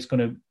 but it's going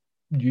to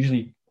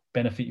usually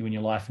benefit you in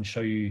your life and show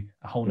you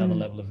a whole nother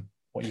level of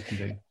what you can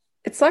do.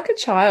 It's like a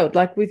child,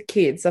 like with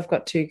kids. I've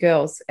got 2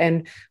 girls,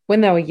 and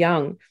when they were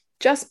young,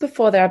 just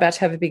before they're about to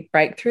have a big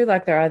breakthrough,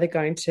 like they're either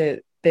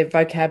their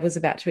vocab was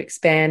about to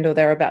expand, or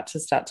they're about to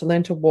start to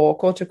learn to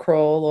walk or to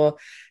crawl, or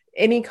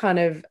any kind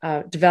of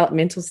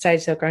developmental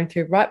stage they're going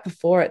through, right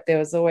before it, there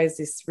was always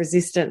this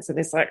resistance and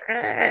this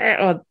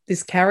or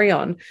this carry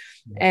on.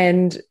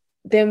 And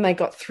then they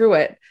got through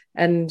it,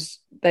 and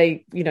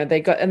they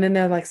got, and then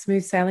they're like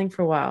smooth sailing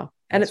for a while.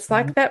 And it's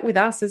like that with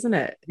us, isn't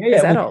it?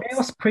 As adults.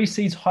 Chaos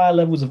precedes higher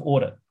levels of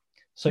order.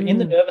 So in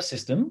the nervous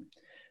system,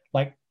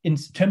 like in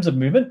terms of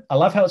movement, I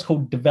love how it's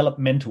called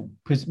developmental,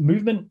 because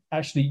movement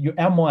actually,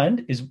 our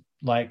mind is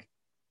like,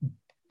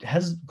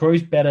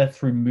 grows better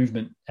through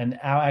movement, and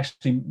our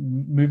actually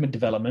movement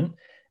development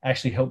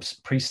actually helps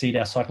precede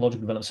our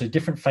psychological development. So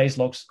different phase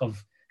locks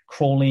of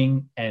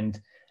crawling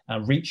and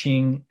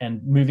reaching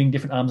and moving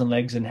different arms and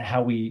legs, and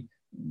how we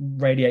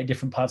radiate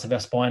different parts of our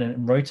spine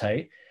and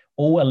rotate,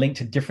 all are linked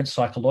to different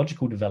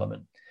psychological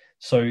development.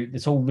 So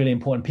it's all really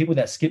important. People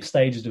that skip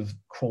stages of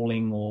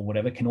crawling or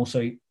whatever can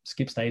also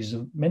skip stages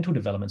of mental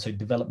development, so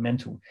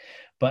developmental.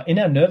 But in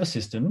our nervous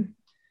system,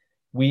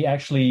 we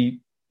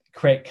actually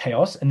create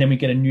chaos, and then we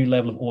get a new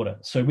level of order.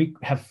 So we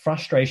have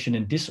frustration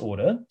and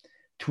disorder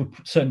to a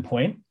certain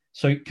point.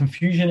 So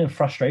confusion and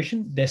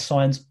frustration, they're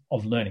signs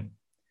of learning.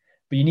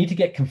 But you need to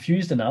get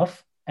confused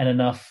enough and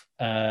enough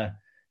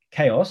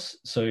chaos,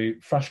 so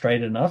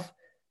frustrated enough,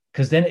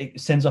 because then it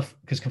sends off,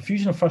 because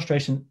confusion and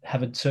frustration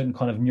have a certain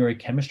kind of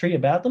neurochemistry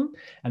about them,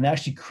 and that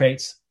actually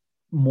creates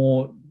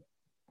more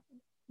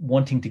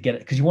wanting to get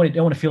it, because you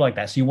don't want to feel like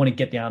that. So you want to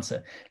get the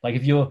answer. Like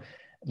if you're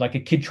like a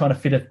kid trying to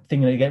fit a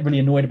thing and they get really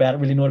annoyed about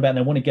it, and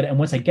they want to get it. And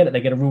once they get it,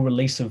 they get a real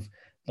release of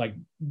like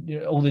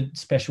all the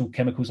special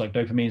chemicals like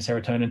dopamine and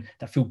serotonin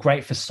that feel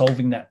great for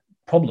solving that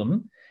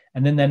problem.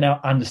 And then they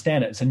now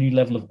understand it. It's a new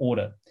level of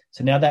order.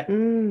 So now that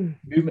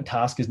movement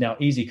task is now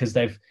easy, because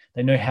they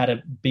know how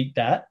to beat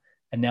that.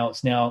 And now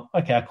it's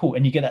okay, cool.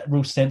 And you get that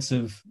real sense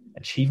of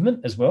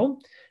achievement as well.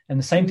 And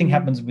the same thing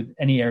happens with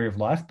any area of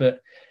life.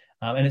 But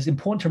and it's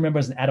important to remember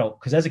as an adult,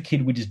 because as a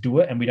kid we just do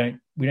it and we don't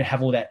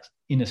have all that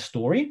inner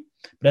story.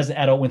 But as an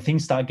adult, when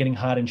things start getting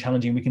hard and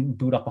challenging, we can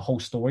build up a whole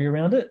story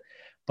around it.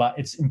 But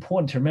it's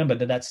important to remember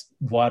that that's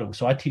vital.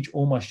 So I teach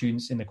all my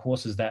students in the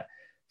courses that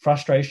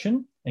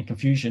frustration and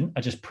confusion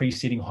are just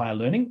preceding higher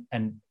learning.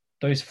 And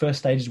those first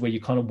stages where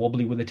you're kind of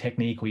wobbly with a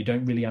technique or you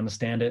don't really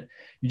understand it,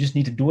 you just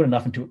need to do it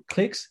enough until it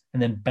clicks.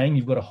 And then bang,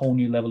 you've got a whole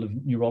new level of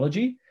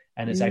neurology.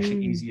 And it's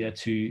actually easier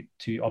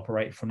to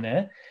operate from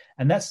there.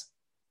 And that's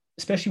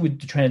especially with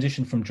the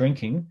transition from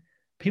drinking.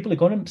 People are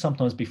going to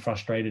sometimes be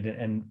frustrated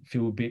and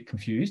feel a bit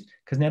confused,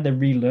 because now they're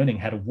relearning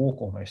how to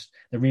walk almost.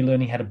 They're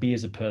relearning how to be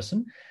as a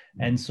person.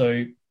 And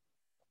so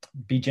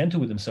be gentle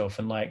with themselves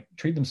and like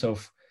treat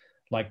themselves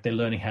like they're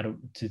learning how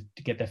to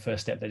get their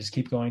first step. They just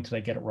keep going till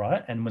they get it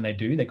right. And when they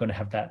do, they're going to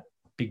have that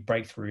big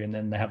breakthrough, and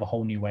then they have a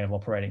whole new way of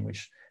operating,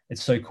 which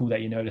it's so cool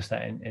that you notice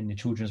that in your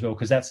children as well.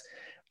 Because that's,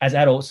 as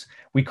adults,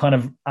 we kind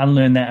of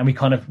unlearn that, and we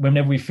kind of,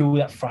 whenever we feel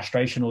that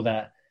frustration or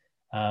that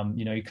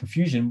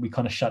confusion, we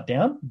kind of shut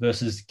down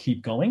versus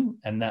keep going.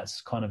 And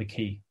that's kind of the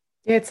key.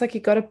 Yeah, it's like you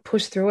got to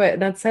push through it.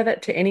 And I'd say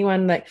that to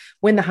anyone, like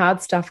when the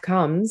hard stuff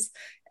comes,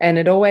 and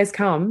it always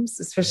comes,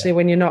 especially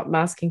when you're not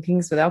masking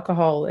things with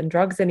alcohol and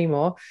drugs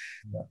anymore,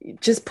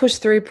 just push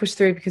through,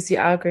 because you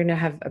are going to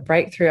have a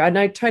breakthrough. I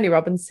know Tony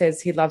Robbins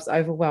says he loves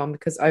overwhelm,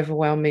 because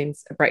overwhelm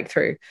means a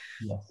breakthrough.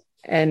 Yes.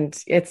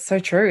 And it's so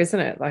true, isn't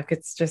it? Like,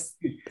 it's just,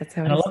 that's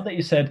how it is. And I love that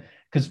you said,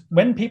 because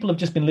when people have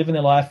just been living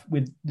their life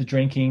with the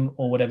drinking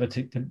or whatever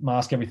to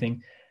mask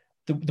everything,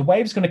 the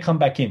wave's going to come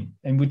back in.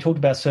 And we talked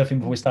about surfing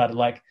before we started,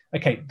 like,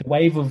 okay, the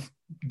wave of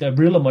the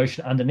real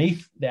emotion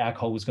underneath the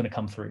alcohol is going to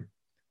come through.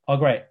 Oh,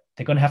 great.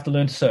 They're going to have to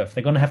learn to surf.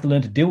 They're going to have to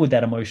learn to deal with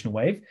that emotional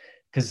wave,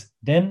 because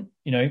then,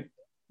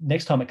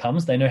 next time it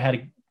comes, they know how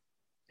to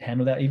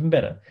handle that even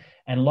better.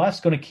 And life's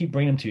going to keep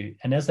bringing them to you.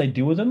 And as they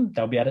deal with them,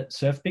 they'll be able to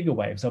surf bigger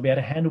waves. They'll be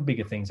able to handle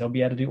bigger things. They'll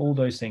be able to do all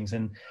those things.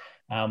 And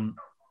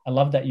I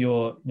love that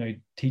you're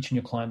teaching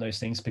your client those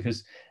things,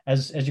 because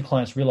as your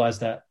clients realize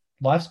that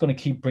life's going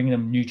to keep bringing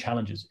them new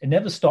challenges. It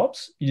never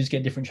stops. You just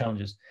get different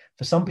challenges.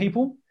 For some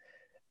people,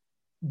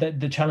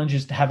 the challenge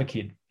is to have a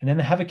kid, and then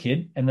they have a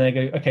kid, and then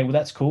they go, okay, well,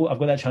 that's cool. I've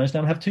got that challenge.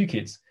 Now I have 2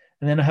 kids,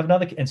 and then I have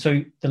another. And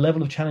so the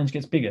level of challenge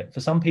gets bigger.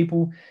 For some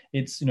people,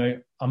 it's,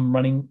 I'm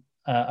running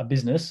a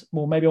business.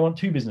 Well, maybe I want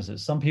 2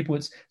 businesses. Some people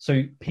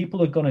so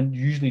people are going to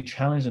usually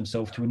challenge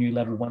themselves to a new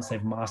level once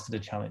they've mastered a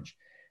challenge.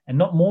 And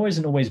not more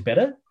isn't always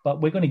better, but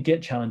we're going to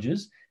get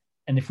challenges.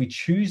 And if we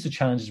choose the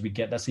challenges we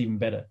get, that's even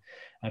better.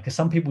 Because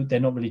some people,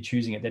 they're not really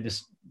choosing it. They're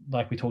just,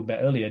 like we talked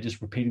about earlier,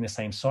 just repeating the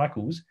same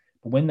cycles.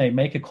 But when they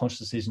make a conscious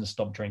decision to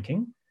stop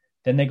drinking,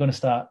 then they're going to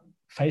start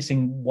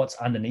facing what's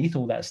underneath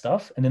all that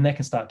stuff. And then they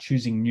can start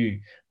choosing new.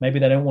 Maybe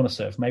they don't want to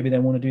surf. Maybe they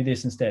want to do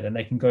this instead. And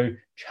they can go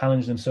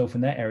challenge themselves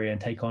in that area and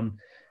take on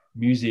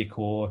music,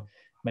 or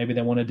maybe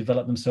they want to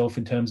develop themselves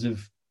in terms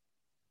of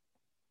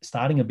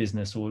starting a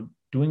business or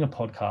doing a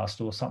podcast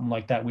or something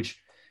like that, which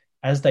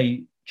as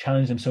they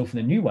challenge themselves in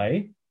a new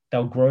way,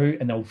 they'll grow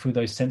and they'll feel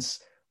those sense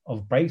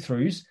of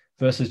breakthroughs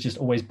versus just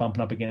always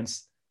bumping up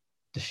against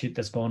the shit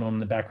that's going on in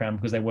the background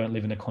because they weren't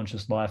living a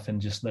conscious life and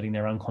just letting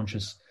their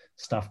unconscious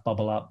stuff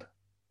bubble up.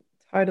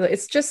 Totally.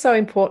 It's just so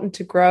important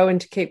to grow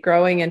and to keep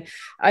growing.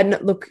 And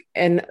look,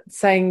 and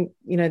saying,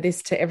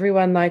 this to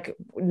everyone, like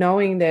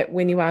knowing that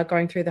when you are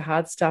going through the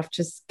hard stuff,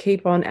 just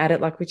keep on at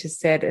it, like we just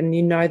said. And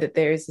that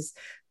there is this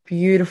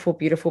beautiful,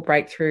 beautiful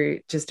breakthrough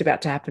just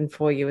about to happen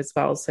for you as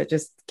well. So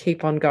just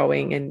keep on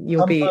going and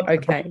you'll be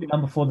okay.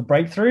 Done before the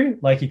breakthrough,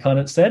 like you kind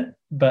of said,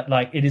 but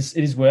like it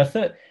is worth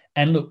it.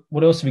 And look,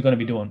 what else are we going to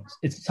be doing?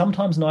 It's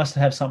sometimes nice to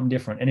have something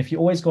different. And if you're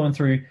always going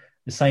through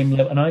the same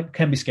level, and it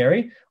can be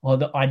scary, or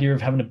the idea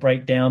of having to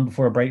break down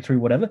before a breakthrough,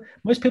 whatever.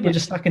 Most people are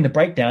just stuck in the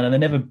breakdown and they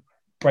never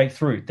break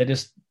through. They're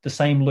just the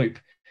same loop.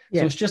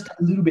 So it's just a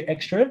little bit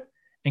extra.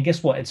 And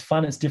guess what? It's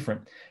fun. It's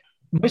different.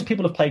 Most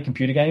people have played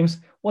computer games.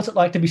 What's it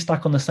like to be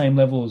stuck on the same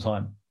level all the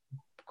time?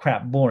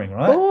 Crap, boring,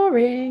 right?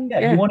 Boring.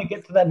 Yeah, you want to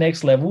get to that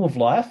next level of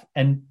life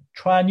and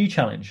try a new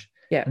challenge.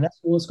 Yeah. And that's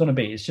all it's going to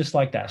be. It's just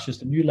like that. It's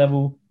just a new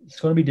level. It's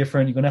going to be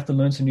different. You're going to have to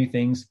learn some new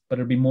things, but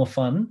it'll be more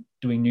fun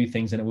doing new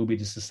things than it will be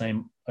just the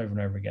same over and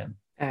over again.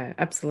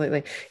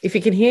 Absolutely. If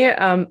you can hear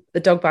the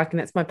dog barking,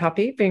 that's my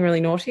puppy being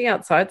really naughty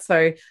outside.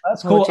 So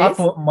that's cool. I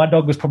thought my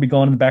dog was probably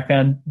gone in the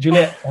background.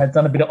 Juliet had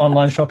done a bit of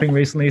online shopping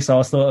recently, so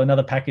I thought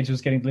another package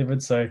was getting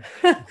delivered. So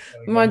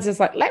mine's just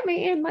like, let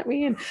me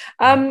in.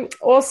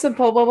 Awesome,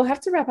 Paul. Well, we'll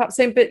have to wrap up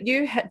soon, but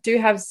you do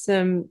have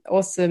some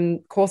awesome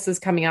courses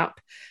coming up.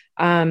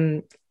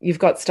 You've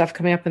got stuff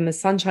coming up in the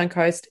Sunshine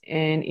Coast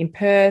and in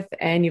Perth,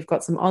 and you've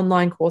got some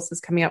online courses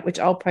coming up, which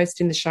I'll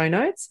post in the show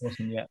notes.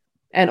 Awesome, yeah.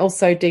 And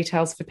also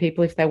details for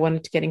people if they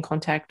wanted to get in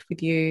contact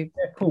with you.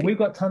 Yeah, cool. We've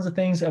got tons of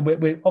things. And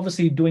we're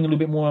obviously doing a little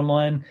bit more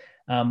online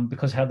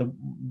because of how the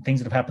things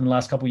that have happened in the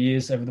last couple of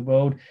years over the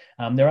world.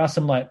 There are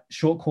some like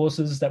short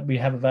courses that we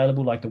have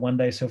available, like the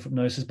 1-day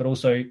self-hypnosis, but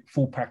also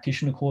full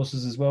practitioner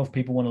courses as well if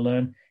people want to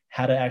learn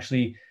how to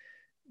actually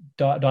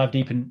dive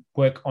deep and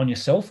work on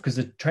yourself, because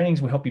the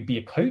trainings will help you be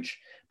a coach,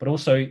 but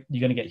also you're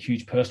going to get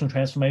huge personal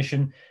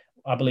transformation.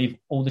 I believe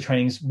all the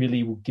trainings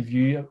really will give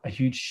you a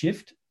huge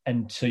shift,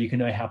 and so you can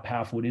know how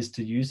powerful it is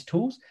to use the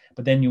tools.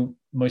 But then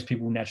most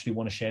people will naturally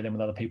want to share them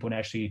with other people and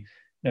actually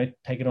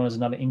take it on as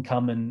another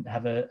income and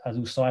have a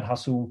little side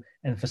hustle.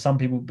 And for some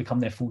people, become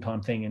their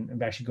full-time thing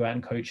and actually go out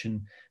and coach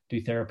and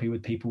do therapy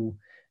with people.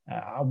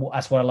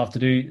 That's what I love to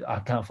do. I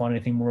can't find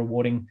anything more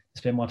rewarding to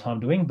spend my time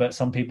doing, but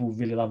some people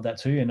really love that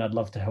too. And I'd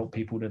love to help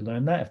people to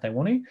learn that if they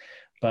want to.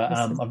 But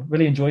I've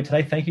really enjoyed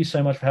today. Thank you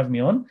so much for having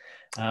me on.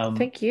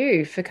 Thank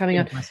you for coming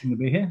on. Nice to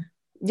be here.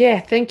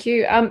 Yeah, thank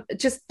you.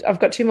 I've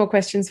got 2 more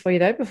questions for you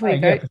though before you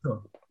go. Yeah, for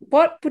sure.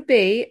 What would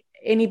be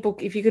any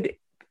book, if you could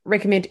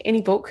recommend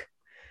any book,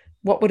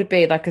 what would it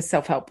be? Like a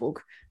self-help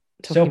book?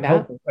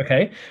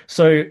 Okay.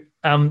 So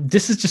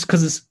this is just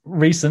because it's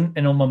recent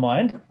and on my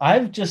mind.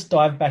 I've just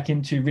dived back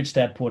into Rich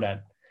Dad Poor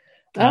Dad.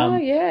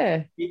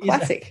 Yeah.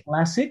 Classic.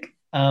 Classic.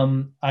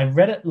 I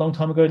read it a long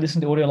time ago,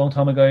 listened to audio a long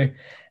time ago,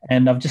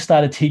 and I've just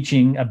started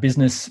teaching a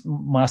business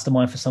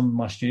mastermind for some of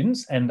my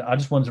students. And I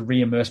just wanted to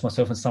re-immerse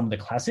myself in some of the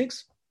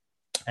classics.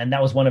 And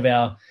that was one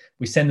of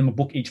we send them a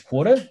book each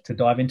quarter to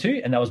dive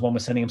into. And that was one we're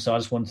sending them. So I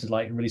just wanted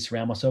to really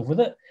surround myself with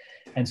it.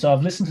 And so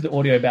I've listened to the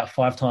audio about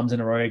 5 times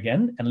in a row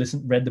again and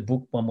read the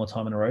book 1 more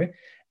time in a row.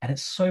 And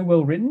it's so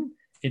well written.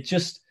 It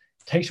just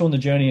takes you on the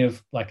journey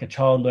of like a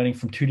child learning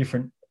from 2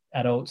 different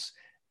adults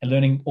and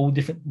learning all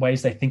different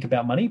ways they think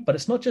about money. But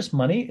it's not just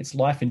money, it's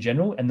life in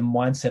general and the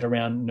mindset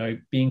around,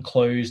 being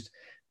closed,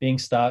 being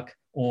stuck,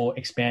 or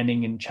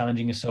expanding and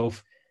challenging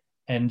yourself,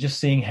 and just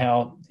seeing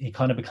how it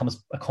kind of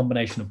becomes a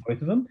combination of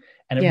both of them.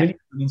 And it really gives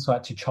an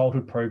insight to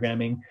childhood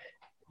programming,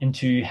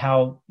 into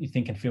how you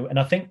think and feel. And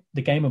I think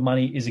the game of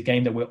money is a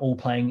game that we're all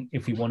playing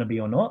if we want to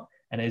be or not,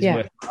 and it is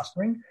worth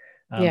mastering.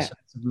 So it's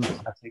a real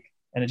classic.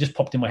 And it just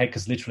popped in my head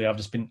because literally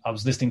I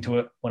was listening to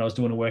it when I was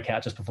doing a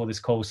workout just before this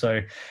call.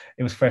 So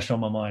it was fresh on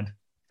my mind.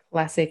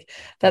 Classic.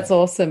 That's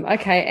awesome.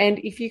 Okay. And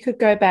if you could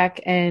go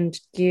back and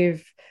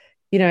give,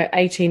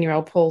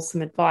 18-year-old Paul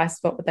some advice,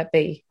 what would that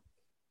be?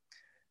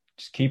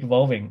 Just keep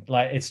evolving.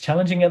 Like, it's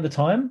challenging at the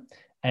time.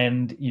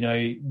 And,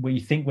 where you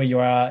think where you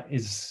are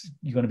is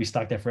you're going to be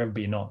stuck there forever,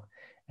 but you're not.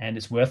 And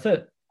it's worth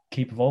it.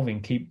 keep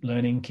evolving, keep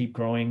learning, keep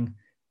growing.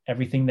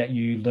 Everything that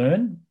you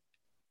learn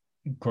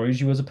grows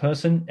you as a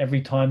person.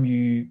 Every time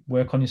you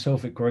work on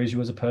yourself, it grows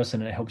you as a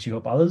person and it helps you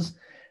help others.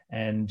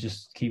 And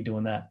just keep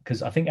doing that.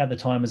 Because I think at the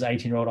time as an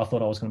 18-year-old, I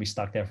thought I was going to be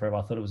stuck there forever.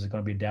 I thought it was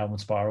going to be a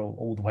downward spiral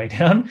all the way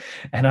down.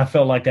 And I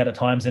felt like that at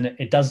times. And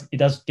it does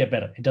get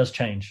better. It does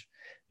change.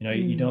 You know,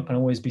 you're not going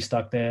to always be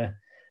stuck there.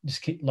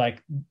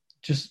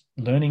 Just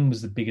learning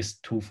was the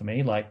biggest tool for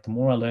me. Like the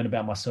more I learned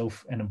about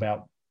myself and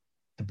about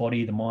the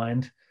body, the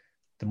mind,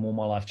 the more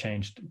my life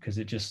changed, because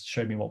it just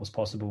showed me what was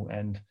possible.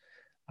 And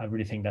I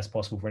really think that's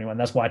possible for anyone.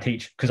 That's why I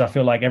teach, because I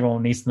feel like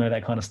everyone needs to know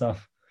that kind of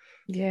stuff.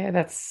 Yeah,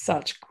 that's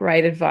such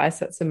great advice.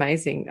 That's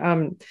amazing.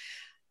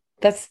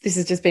 This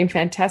has just been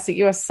fantastic.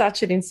 You are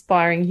such an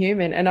inspiring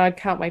human, and I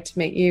can't wait to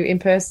meet you in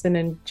person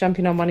and jump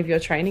in on one of your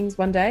trainings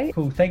one day.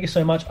 Cool. Thank you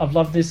so much. I've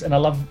loved this, and I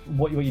love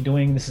what you're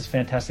doing. This is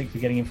fantastic for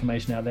getting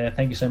information out there.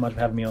 Thank you so much for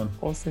having me on.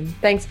 Awesome.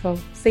 Thanks, Paul.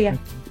 See ya.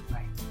 Bye.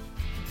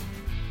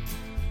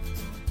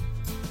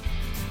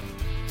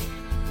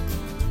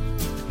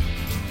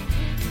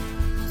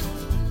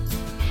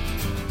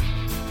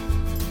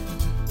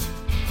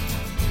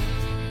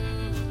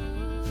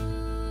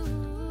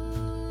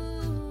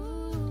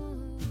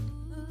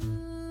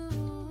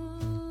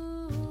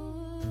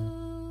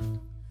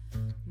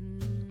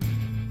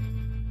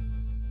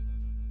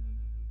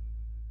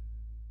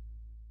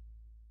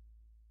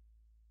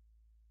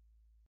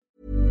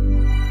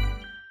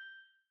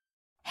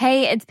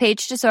 Hey, it's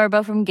Paige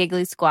DeSorbo from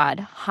Giggly Squad.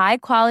 High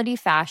quality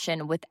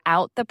fashion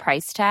without the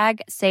price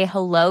tag. Say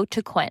hello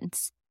to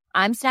Quince.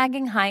 I'm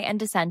snagging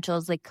high-end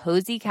essentials like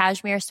cozy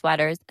cashmere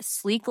sweaters,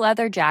 sleek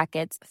leather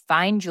jackets,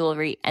 fine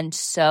jewelry, and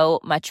so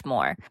much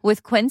more.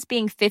 With Quince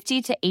being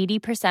 50 to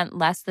 80%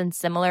 less than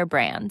similar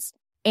brands.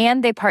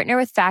 And they partner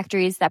with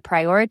factories that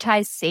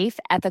prioritize safe,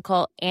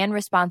 ethical, and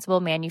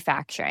responsible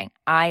manufacturing.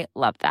 I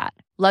love that.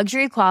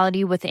 Luxury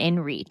quality within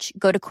reach.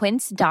 Go to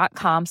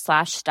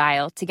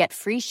quince.com/style to get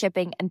free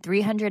shipping and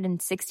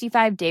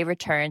 365-day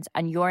returns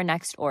on your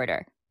next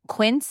order.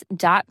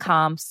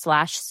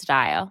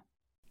 Quince.com/style.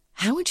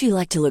 How would you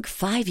like to look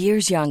 5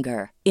 years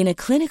younger? In a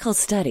clinical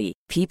study,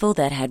 people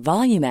that had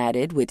volume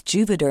added with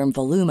Juvederm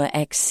Voluma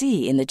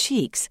XC in the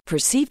cheeks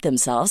perceived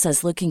themselves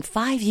as looking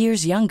 5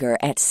 years younger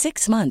at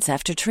 6 months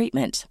after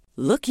treatment.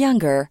 Look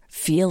younger,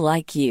 feel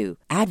like you.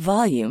 Add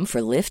volume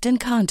for lift and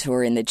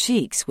contour in the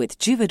cheeks with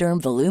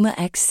Juvederm Voluma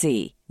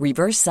XC.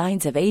 Reverse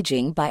signs of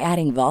aging by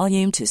adding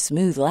volume to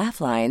smooth laugh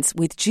lines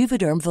with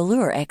Juvederm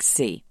Volure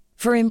XC.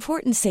 For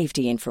important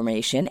safety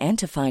information and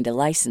to find a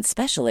licensed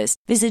specialist,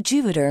 visit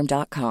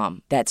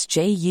Juvederm.com. That's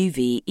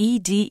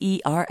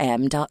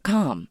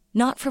JUVEDERM.com.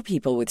 Not for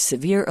people with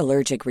severe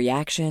allergic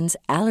reactions,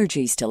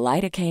 allergies to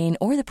lidocaine,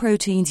 or the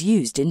proteins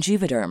used in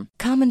Juvederm.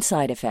 Common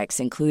side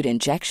effects include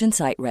injection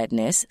site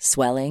redness,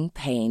 swelling,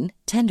 pain,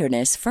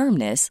 tenderness,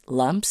 firmness,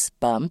 lumps,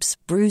 bumps,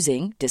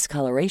 bruising,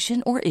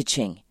 discoloration, or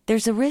itching.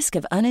 There's a risk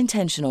of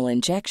unintentional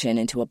injection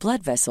into a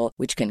blood vessel,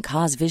 which can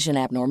cause vision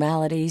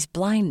abnormalities,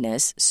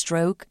 blindness,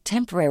 stroke,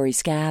 temporary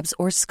scabs,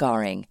 or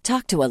scarring.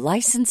 Talk to a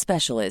licensed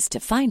specialist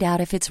to find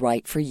out if it's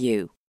right for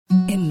you.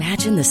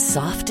 Imagine the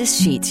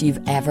softest sheets you've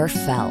ever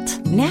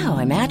felt. Now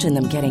imagine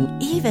them getting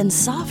even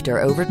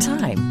softer over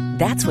time.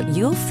 That's what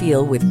you'll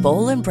feel with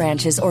Boll &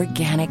 Branch's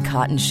organic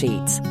cotton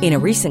sheets. In a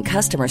recent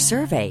customer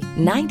survey,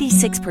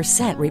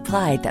 96%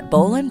 replied that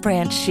Boll &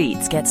 Branch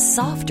sheets get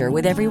softer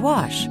with every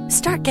wash.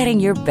 Start getting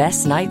your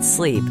best night's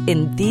sleep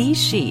in these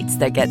sheets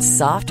that get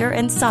softer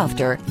and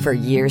softer for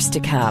years to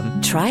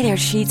come. Try their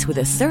sheets with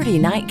a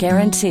 30-night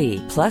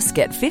guarantee. Plus,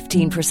 get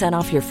 15%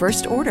 off your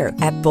first order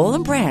at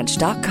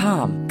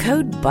bollandbranch.com.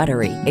 Code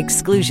BUTTERY.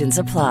 Exclusions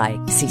apply.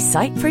 See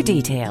site for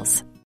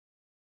details.